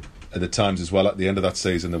the times as well, at the end of that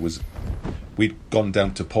season, we'd gone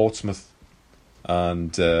down to Portsmouth,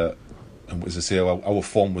 and as I say, our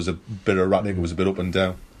form was a bit erratic, it was a bit up and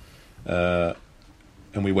down, and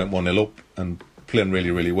we went 1-0 up and playing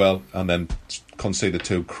really, really well, and then conceded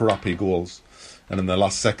 2 crappy goals, and in the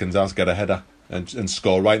last seconds I get a header and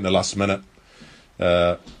score right in the last minute,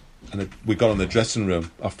 we got in the dressing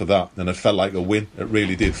room after that, and it felt like a win. It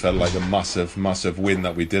really did feel like a massive, massive win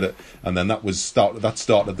that we did it, and then that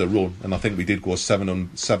started the run, and I think we did go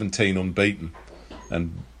 17 unbeaten,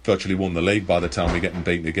 and virtually won the league by the time we getting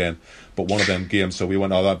beaten again. But one of them games, so we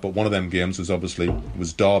went all that. But one of them games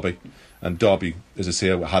was Derby, and Derby, as I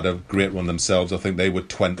say, had a great run themselves. I think they were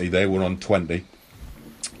 20. They were on 20,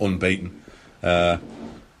 unbeaten, and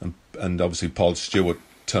obviously Paul Stewart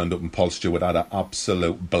turned up, and Paul Stewart had an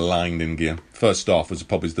absolute blinding game. First half was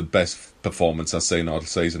probably the best performance I've seen all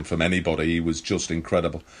season from anybody. He was just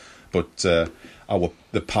incredible. But the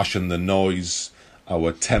passion, the noise,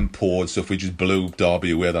 our tempo and stuff, we just blew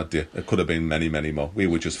Derby away that day. It could have been many, many more. We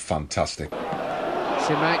were just fantastic.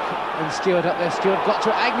 Simak and Stewart up there. Stewart got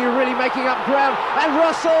to Agnew, really making up ground, and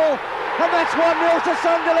Russell, and that's 1-0 to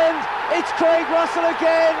Sunderland. It's Craig Russell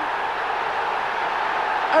again.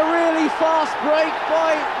 A really fast break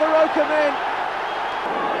by the Roker men.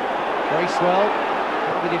 Bracewell,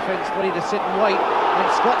 the defence ready to sit and wait, and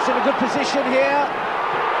Scott's in a good position here,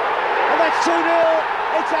 and that's 2-0.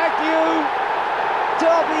 It's Agnew.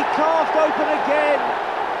 Derby carved open again.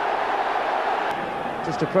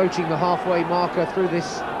 Just approaching the halfway marker through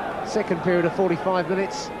this second period of 45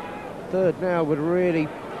 minutes. Third now would really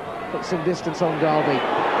put some distance on Derby.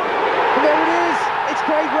 And there it is. It's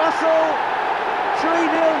Craig Russell. 3-0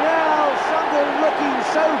 now, Sunderland looking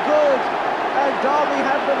so good, and Derby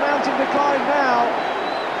have the mountain to climb now.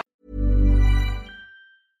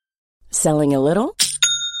 Selling a little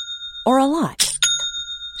or a lot?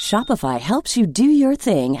 Shopify helps you do your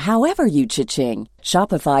thing however you cha-ching.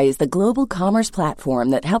 Shopify is the global commerce platform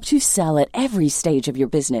that helps you sell at every stage of your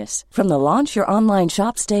business. From the launch your online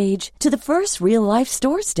shop stage to the first real-life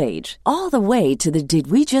store stage, all the way to the did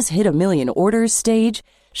we just hit a million orders stage.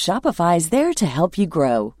 Shopify is there to help you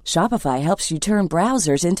grow. Shopify helps you turn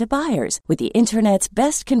browsers into buyers with the internet's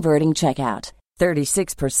best converting checkout.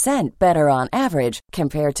 36% better on average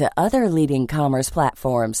compared to other leading commerce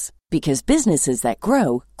platforms. Because businesses that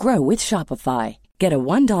grow, grow with Shopify. Get a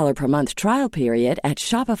 $1 per month trial period at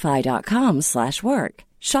shopify.com/work.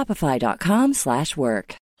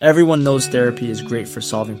 Shopify.com/work. Everyone knows therapy is great for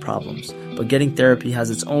solving problems, but getting therapy has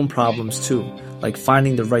its own problems too, like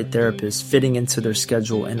finding the right therapist, fitting into their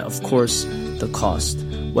schedule, and of course, the cost.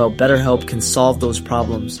 Well, BetterHelp can solve those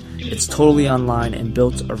problems. It's totally online and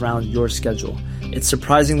built around your schedule. It's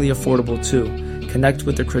surprisingly affordable too. Connect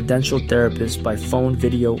with a credentialed therapist by phone,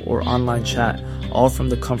 video, or online chat, all from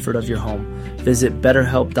the comfort of your home. Visit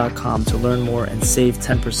BetterHelp.com to learn more and save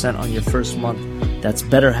 10% on your first month. That's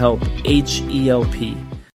BetterHelp, H-E-L-P.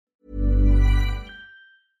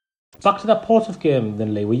 Back to that Portsmouth game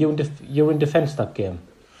then, Lee. Were you in defence that game?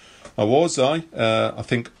 I was. I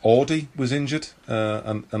think Audie was injured,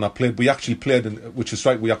 and I played. We actually played, which is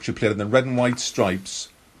right. We actually played in the red and white stripes,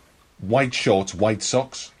 white shorts, white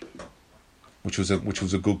socks, which was a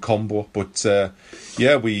good combo. But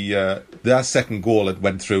their second goal, it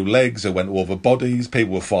went through legs, it went over bodies,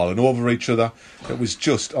 people were falling over each other. It was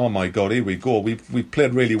just, oh my God, here we go. We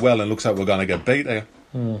played really well, and it looks like we're going to get beat here.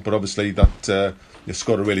 But obviously that you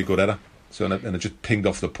scored a really good header. So and it just pinged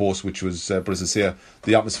off the post, which was, but as I say,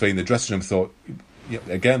 the atmosphere in the dressing room thought,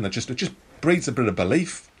 again, it just breeds a bit of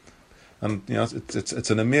belief, and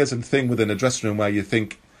it's an amazing thing within a dressing room where you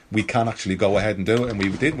think we can actually go ahead and do it, and we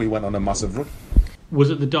did. We went on a massive run.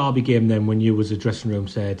 Was it the Derby game then when you, as a dressing room,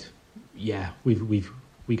 said, "Yeah, we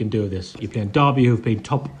can do this"? You're playing Derby, who've been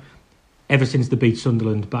top ever since they beat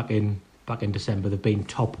Sunderland back in December. They've been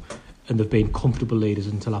top, and they've been comfortable leaders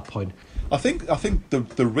until that point. I think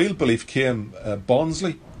the real belief came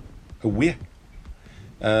Barnsley away.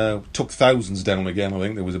 Took thousands down again. I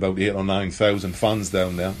think there was about 8,000 or 9,000 fans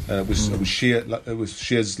down there. It was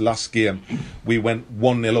Shear's last game. We went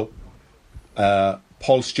 1-0 up.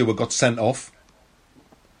 Paul Stewart got sent off.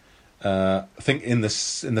 I think in the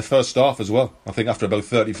first half as well. I think after about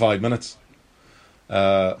 35 minutes.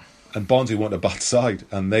 And Barnsley weren't a bad side,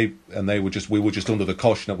 and we were just under the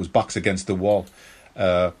cosh, and it was backs against the wall.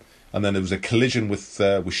 And then there was a collision with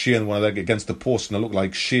Shear and one of them against the post, and it looked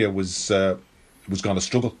like Shear was was going to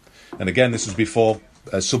struggle. And again, this was before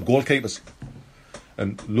sub goalkeepers.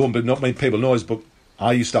 And not many people know this, but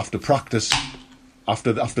I used to have to practice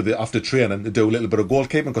after training to do a little bit of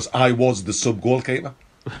goalkeeping because I was the sub goalkeeper.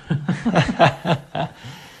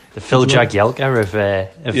 The Phil Jagielka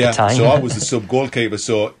of the time. So I was the sub goalkeeper.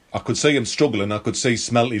 So I could see him struggling. I could see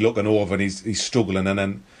Smelty looking over, and he's struggling, and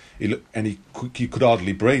then he could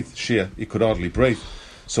hardly breathe. He could hardly breathe.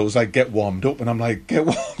 So it was like, get warmed up, and I'm like, get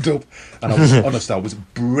warmed up, and I was honest, I was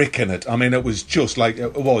bricking it. I mean, it was just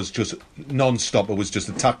non-stop. It was just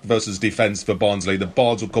attack versus defence for Barnsley. The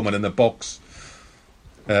balls were coming in the box,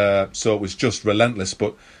 so it was just relentless.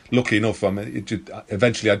 But lucky enough, I mean,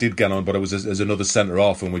 eventually I did get on, but I was as another centre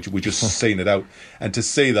half, and we just seen it out. And to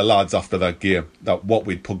see the lads after that game, that what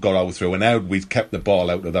we'd got out through, and how we'd kept the ball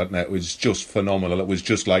out of that net was just phenomenal. It was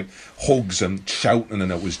just like hugs and shouting,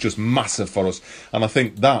 and it was just massive for us. And I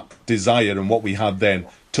think that desire and what we had then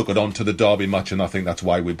took it on to the Derby match, and I think that's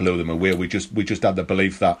why we blew them away. We just had the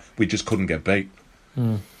belief that we just couldn't get beat.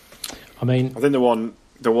 I mean, I think the one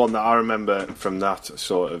that I remember from that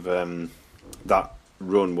sort of that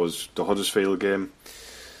run was the Huddersfield game.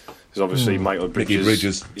 There's obviously Michael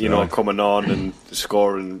Bridges, coming on and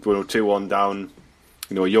scoring 2-1 down.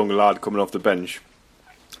 A young lad coming off the bench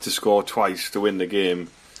to score twice to win the game.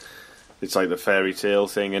 It's like the fairy tale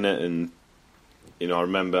thing, innit? And I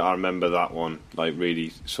remember that one like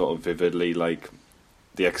really sort of vividly, like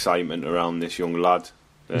the excitement around this young lad.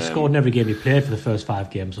 He scored in every game he played for the first 5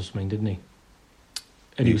 games or something, didn't he?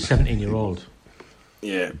 And he was 17-year-old.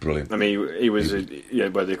 Yeah, brilliant. I mean, he was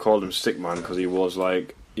where they called him Stickman because he was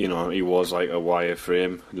like, he was like a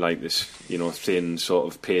wireframe, like this, thin sort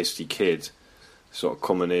of pasty kid, sort of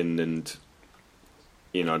coming in, and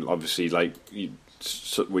obviously like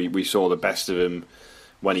we saw the best of him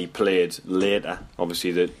when he played later.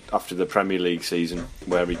 Obviously, after the Premier League season,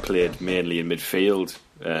 where he played mainly in midfield.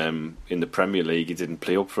 In the Premier League, he didn't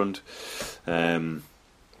play up front. And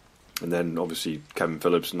then obviously Kevin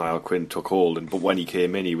Phillips and Niall Quinn took hold, but when he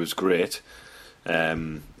came in, he was great.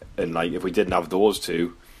 And like if we didn't have those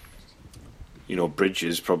two,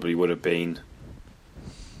 Bridges probably would have been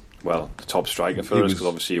the top striker for us because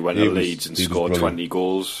obviously he went to Leeds and scored 20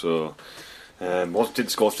 goals. So didn't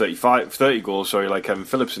score 30 goals, like Kevin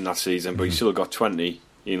Phillips in that season, but he still got 20.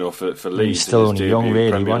 For Leeds, he's still only young,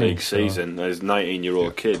 really, Premier League he? season as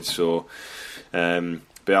 19-year-old kid. So,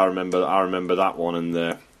 but I remember that one and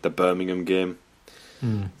the Birmingham game,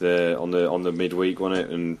 on the midweek, wasn't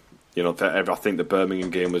it? And I think the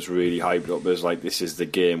Birmingham game was really hyped up as like, this is the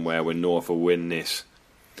game where we know if we win this,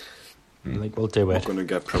 like we'll do it. We're going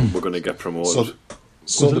to get promoted.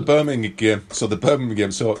 So the Birmingham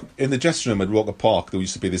game. So in the dressing room at Roker Park, there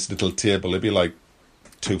used to be this little table. It'd be like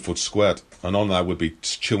 2 foot squared, and on that would be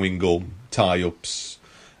chewing gum, tie-ups,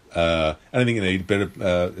 anything you need, bit of,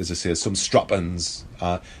 as I say, some strap-ins.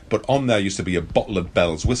 But on there used to be a bottle of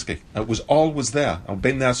Bell's whiskey. It was always there. I've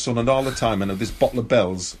been there, son, and all the time, and this bottle of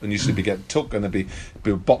Bell's, and used to be getting took, and there'd be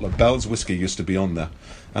a bottle of Bell's whiskey used to be on there.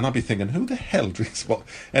 And I'd be thinking, who the hell drinks what?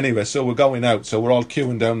 Anyway, so we're going out, so we're all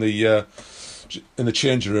queuing down in the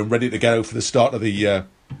changing room, ready to get out for the start of the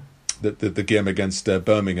game against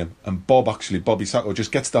Birmingham, and Bobby Sacco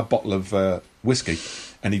just gets that bottle of whiskey,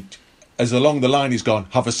 and he, as along the line he's gone,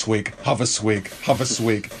 have a swig, have a swig, have a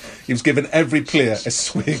swig. He was giving every player a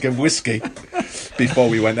swig of whiskey before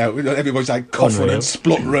we went out. Everybody's like coughing and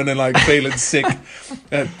spluttering and like feeling sick.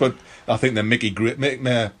 But I think that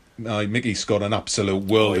Mickey scored an absolute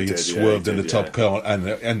worldie. It swerved in the top corner,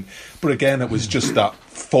 and but again, it was just that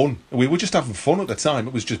fun. We were just having fun at the time.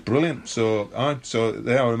 It was just brilliant. So I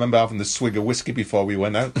remember having the swig of whiskey before we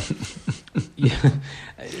went out.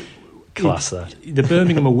 Class that. The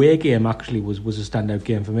Birmingham away game actually was a standout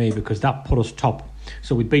game for me because that put us top.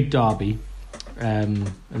 So we beat Derby,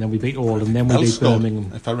 and then we beat Oldham, then we beat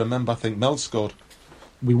Birmingham. If I remember, I think Mel scored.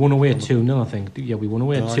 We won away 2-0, I think. Yeah, we won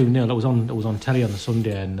away 2-0. It was on telly on the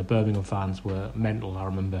Sunday, and the Birmingham fans were mental, I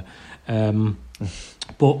remember.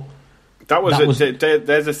 But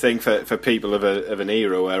there's a thing for people of an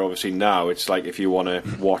era where obviously now it's like if you want to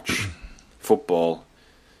watch football,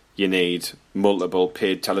 you need multiple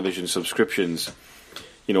paid television subscriptions.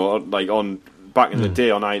 Like back in the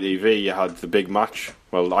day on ITV, you had the big match.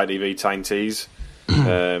 Well, ITV Tyne Tees.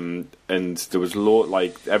 And there was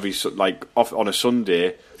on a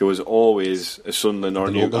Sunday there was always a Sunderland or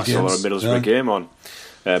a Newcastle or a Middlesbrough game on,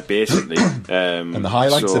 basically, and the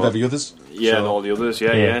highlights of every others, and all the others,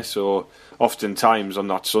 So oftentimes on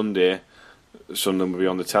that Sunday, Sunderland would be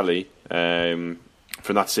on the telly.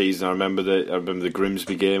 From that season, I remember the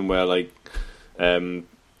Grimsby game where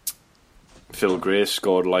Phil Grace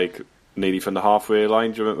scored nearly from the halfway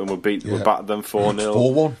line. Do you remember when we battered them 4-0?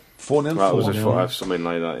 4-1. 4-0. That was something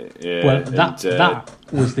like that. Yeah. Well, that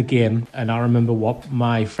was the game, and I remember what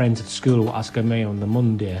my friends at school were asking me on the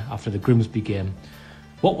Monday after the Grimsby game.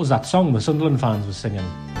 What was that song the Sunderland fans were singing?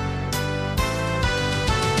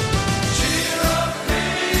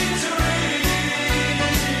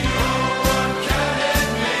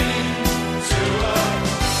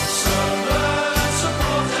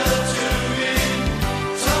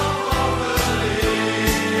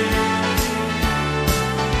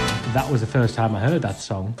 That was the first time I heard that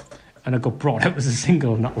song, and it got brought out as a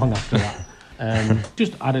single not long after that.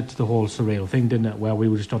 Just added to the whole surreal thing, didn't it? Where we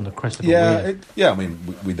were just on the crest of a wave. I mean,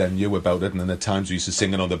 we then knew about it, and then at times we used to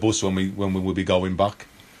sing it on the bus when we would be going back,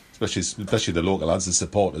 especially the local lads, the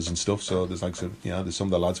supporters and stuff. So there's there's some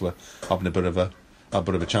of the lads were having a bit of a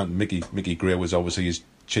chant. Mickey Gray was obviously as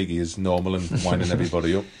cheeky as normal and winding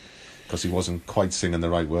everybody up because he wasn't quite singing the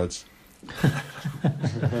right words.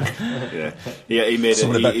 He made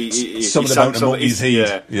something it. About monkeys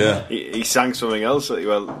heat. He sang something else.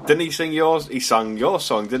 Well, didn't he sing yours? He sang your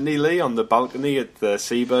song, didn't he, Lee, on the balcony at the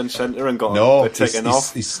Seaburn Centre and got taken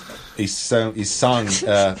off? He sang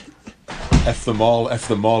F them all,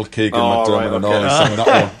 Keegan McDermott and all. He sang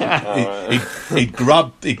that one.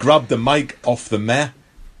 He grabbed the mic off the mare.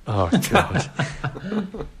 Oh God.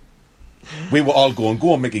 We were all going,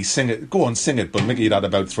 go on, Mickey, sing it. Go on, sing it. But Mickey had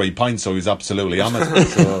about 3 pints, so he was absolutely hammered.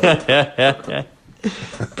 So.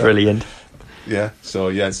 Brilliant. He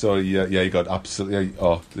got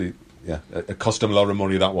absolutely. It cost him a lot of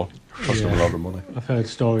money. That one cost him a lot of money. I've heard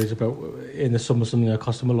stories about in the summer something that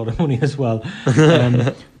cost him a lot of money as well.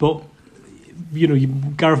 But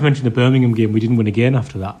Gareth mentioned the Birmingham game. We didn't win again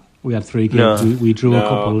after that. We had 3 games. No. We drew a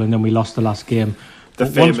couple, and then we lost the last game. The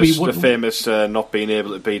famous not being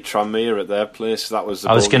able to beat Tranmere at their place. That was.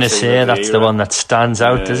 I was going to say that's the one that stands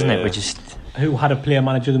out, doesn't it? We just who had a player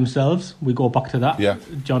manager themselves. We go back to that. Yeah.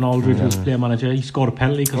 John Aldridge was player manager. He scored a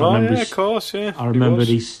penalty because I remember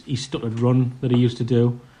he stuttered run that he used to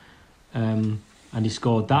do, and he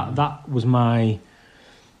scored that. That was my.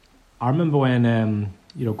 I remember when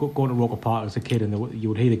going to Roker Park as a kid, and you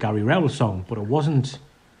would hear the Gary Rowell song, but it wasn't.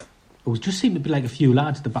 It was just seemed to be like a few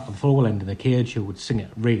lads at the back of the full end of the cage who would sing it,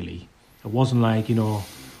 really. It wasn't like,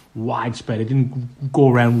 widespread. It didn't go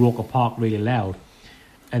around Roker Park really loud.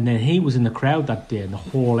 And then he was in the crowd that day and the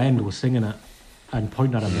whole end was singing it and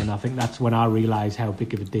pointing at him. And I think that's when I realised how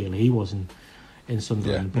big of a deal he was in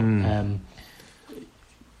Sunderland. Yeah. But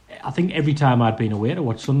I think every time I'd been away to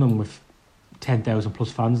watch Sunderland with 10,000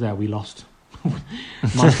 plus fans there, we lost.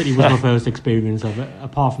 Man City was my first experience of it,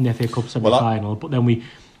 apart from the FA Cup semi-final. But then we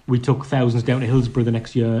took thousands down to Hillsborough the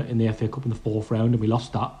next year in the FA Cup in the 4th round, and we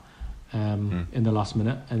lost that in the last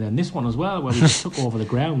minute. And then this one as well, where we just took over the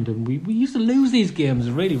ground, and we used to lose these games.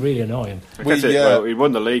 It's really, really annoying. We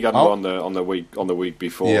won the league, hadn't won on the week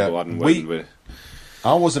before. Yeah, but hadn't won.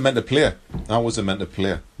 I wasn't meant to play.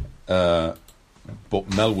 But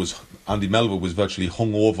Andy Melville was virtually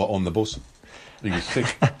hung over on the bus. He was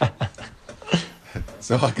sick.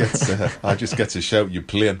 So I just get to shout, "You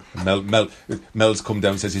playing?" Mel's come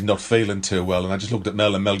down and says he's not feeling too well, and I just looked at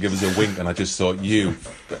Mel, and Mel gave us a wink, and I just thought, "You."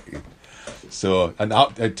 So, and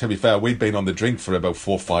to be fair, we'd been on the drink for about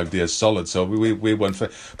 4 or 5 days solid, so we weren't fair.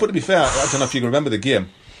 But to be fair, I don't know if you can remember the game.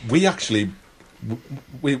 We actually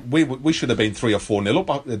we should have been 3 or 4-0 up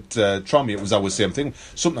at Tranmere. It was our same thing.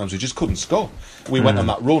 Sometimes we just couldn't score. We went on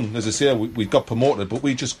that run, as I say, we got promoted, but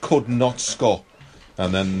we just could not score,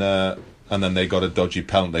 and then they got a dodgy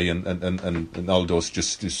penalty, and Aldos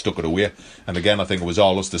just stuck it away. And again, I think it was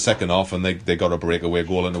all us the second half, and they got a breakaway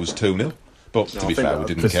goal, and it was 2-0. But to be fair, we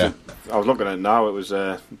didn't care. I was looking at it now. It was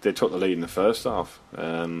they took the lead in the first half.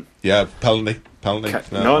 Penalty.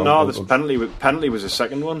 This penalty was the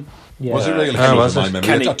second one. Yeah. Was it really?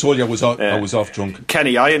 I told you I was off drunk.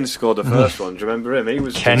 Kenny Irons scored the first one. Do you remember him? He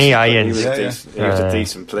was Kenny Irons. He was a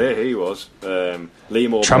decent player. He was. Liam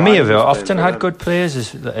O'Brien. Tranmere often had good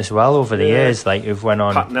players as well over the years, like who've went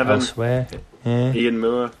on Pat Nevin, elsewhere. Ian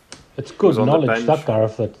Moore. It's good knowledge that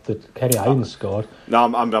Gareth that Kenny Irons scored. No,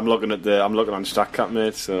 I'm looking on StatCat,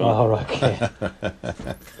 mate. So. Oh, right, okay.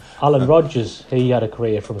 Alan Rodgers, he had a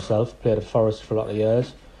career for himself. Played at Forest for a lot of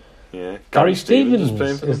years. Yeah. Gary Stevens.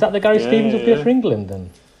 Is that the Gary Stevens who played for England then?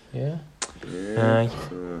 Yeah.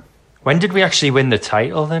 When did we actually win the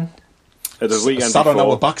title then? The weekend sat before,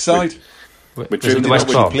 on our backside. We drew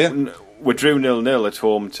 0-0 at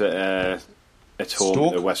home to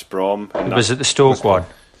West Brom. Was it the Stoke one?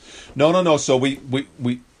 No. So we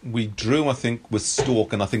drew, I think, with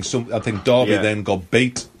Stoke, and I think Derby then got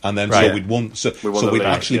beat, and then so we'd won. So we'd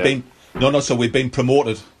actually been So we've been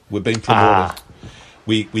promoted.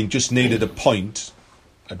 we just needed a point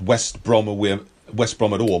at West Brom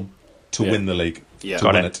at home to win the league. Yeah. To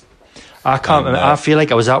Got win it. it. I can't remember. I feel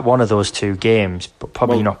like I was at one of those two games, but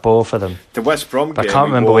probably not both of them. The West Brom But game. I can't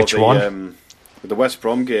remember which one. The West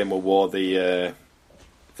Brom game we wore the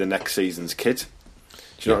next season's kit.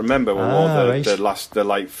 Do you not remember? We wore right. the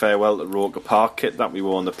like farewell to Roker Park kit that we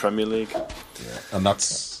wore in the Premier League. Yeah. And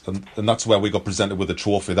that's where we got presented with a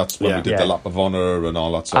trophy. That's when we did the lap of honour and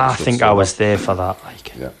all that sort of I stuff. think I was there for that.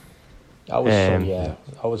 Like, yeah. That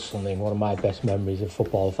was something, one of my best memories of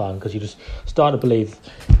football fan, because you just started to believe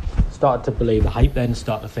the hype, then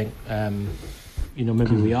start to think,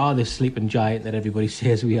 maybe we are this sleeping giant that everybody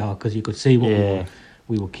says we are, because you could see what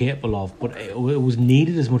we were capable of. But it was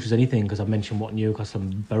needed as much as anything, because I mentioned what Newcastle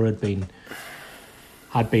and Borough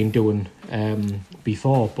had been doing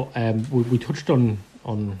before. But we touched on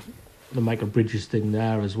the Michael Bridges thing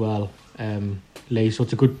there as well. Lee, so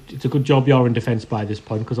it's a good job you're in defence by this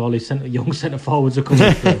point, because all these young centre forwards are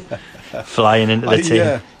coming through, flying into the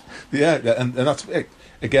team. Yeah, and that's it.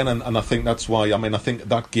 Again, and I think that's why. I mean, I think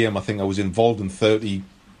that game, I was involved in 36-7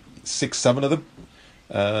 of them.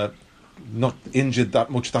 Not injured that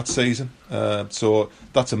much that season, so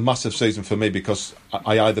that's a massive season for me, because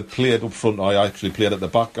I either played up front or I actually played at the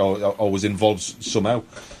back, or was involved somehow.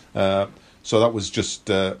 So that was just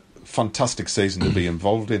a fantastic season to be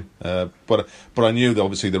involved in. But I knew that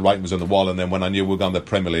obviously the writing was on the wall, and then when I knew we were going to the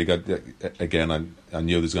Premier League, I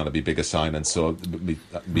knew there's going to be bigger signings. So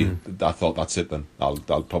I thought, that's it then. I'll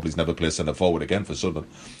probably never play centre forward again for Sunderland.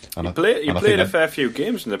 You played a fair few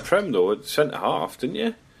games in the Prem though, at centre half, didn't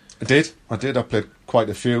you? I did. I played quite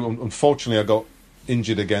a few. Unfortunately, I got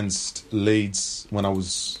injured against Leeds when I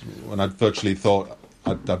virtually thought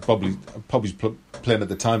I'd probably playing at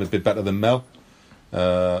the time a bit better than Mel,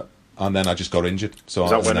 and then I just got injured. So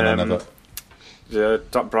was that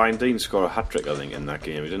when Brian Dean scored a hat trick, I think, in that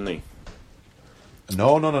game, didn't he?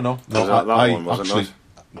 No. That one, wasn't it?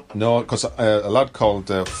 No, because a lad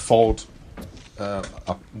called Ford.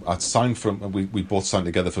 I'd signed for him. We both signed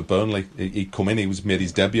together for Burnley. He'd come in. He made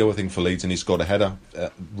his debut, I think, for Leeds, and he scored a header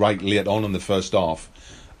right late on in the first half.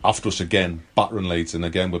 After us again, battering Leeds, and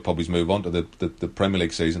again we'll probably move on to the Premier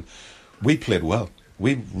League season. We played well.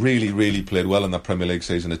 We really, really played well in that Premier League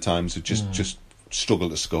season at times. It just struggled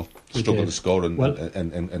to score, and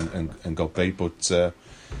got beat. But so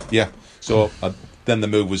then the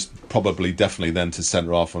move was probably definitely then to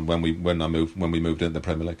centre off, and when we moved into the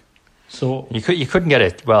Premier League. So you couldn't get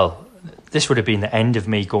it. Well, this would have been the end of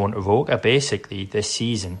me going to Roker basically this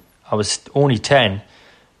season. I was only 10,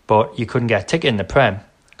 but you couldn't get a ticket in the Prem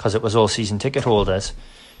because it was all season ticket holders.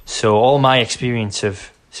 So all my experience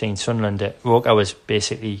of seeing Sunderland at Roker was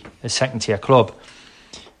basically a second tier club.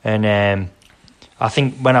 And I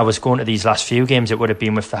think when I was going to these last few games, it would have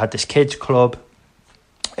been if they had this kids club,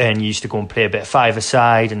 and you used to go and play a bit of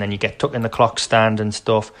five-a-side, and then you get tucked in the clock stand and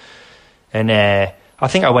stuff. And I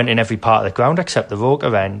think I went in every part of the ground except the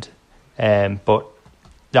Roker end, but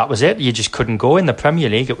that was it. You just couldn't go in the Premier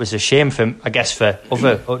League. It was a shame for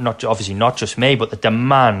other, not just me, but the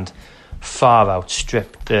demand far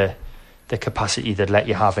outstripped the capacity they'd let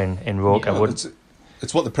you have in Roker. Yeah,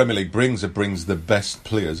 it's what the Premier League brings. It brings the best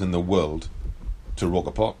players in the world to Roker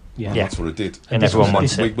Park. Yeah, that's what it did. And everyone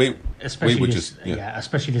wants it. Especially this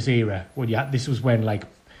era. This was when like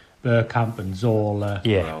Bergkamp and Zola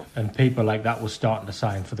and people like that was starting to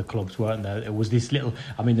sign for the clubs, weren't there? It was this little...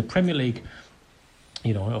 I mean, the Premier League,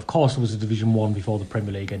 of course it was a Division 1 before the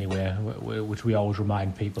Premier League anyway, which we always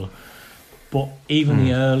remind people. But even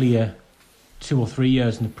the earlier 2 or 3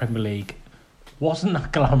 years in the Premier League wasn't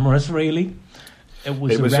that glamorous, really. It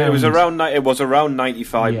was around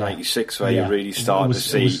 95, 96 where you really started to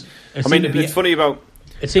see... it's funny about...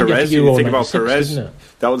 It's Perez, you think about 96, Perez. isn't it?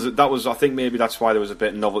 That was. I think maybe that's why there was a bit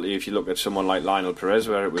of novelty. If you look at someone like Lionel Perez,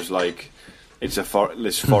 where it was like it's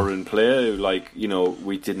this foreign player who,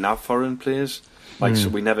 we didn't have foreign players. So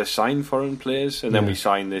we never signed foreign players, and then we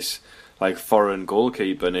signed this like foreign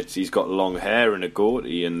goalkeeper, and he's got long hair and a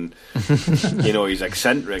goatee, and he's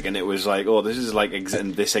eccentric, and it was like, oh, this is like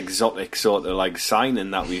this exotic sort of like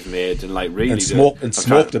signing that we've made, and like really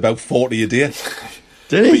smoked about 40 a day.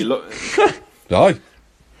 Did he? Aye.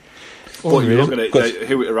 But you look at it,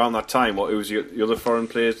 who around that time, who was the other foreign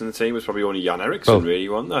players in the team? Was probably only Jan Eriksson, really,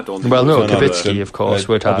 wasn't there? I don't think. Well, no, Kubicki, of course,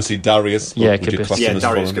 would have. Obviously Darius. Yeah, Kubicki. Yeah,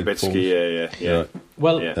 Darius Kubicki. Yeah.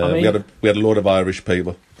 Well, we had a load of Irish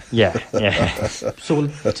people. Yeah. So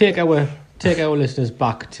we'll take our listeners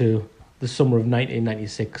back to the summer of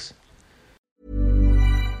 1996.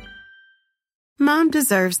 Mom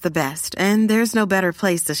deserves the best, and there's no better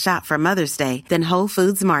place to shop for Mother's Day than Whole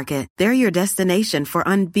Foods Market. They're your destination for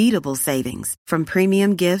unbeatable savings, from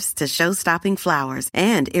premium gifts to show-stopping flowers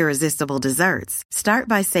and irresistible desserts. Start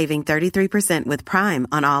by saving 33% with Prime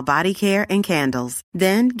on all body care and candles.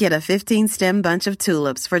 Then get a 15-stem bunch of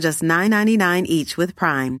tulips for just $9.99 each with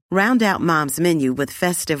Prime. Round out Mom's menu with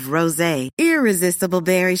festive rosé, irresistible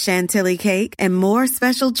berry chantilly cake, and more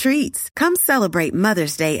special treats. Come celebrate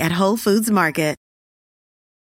Mother's Day at Whole Foods Market.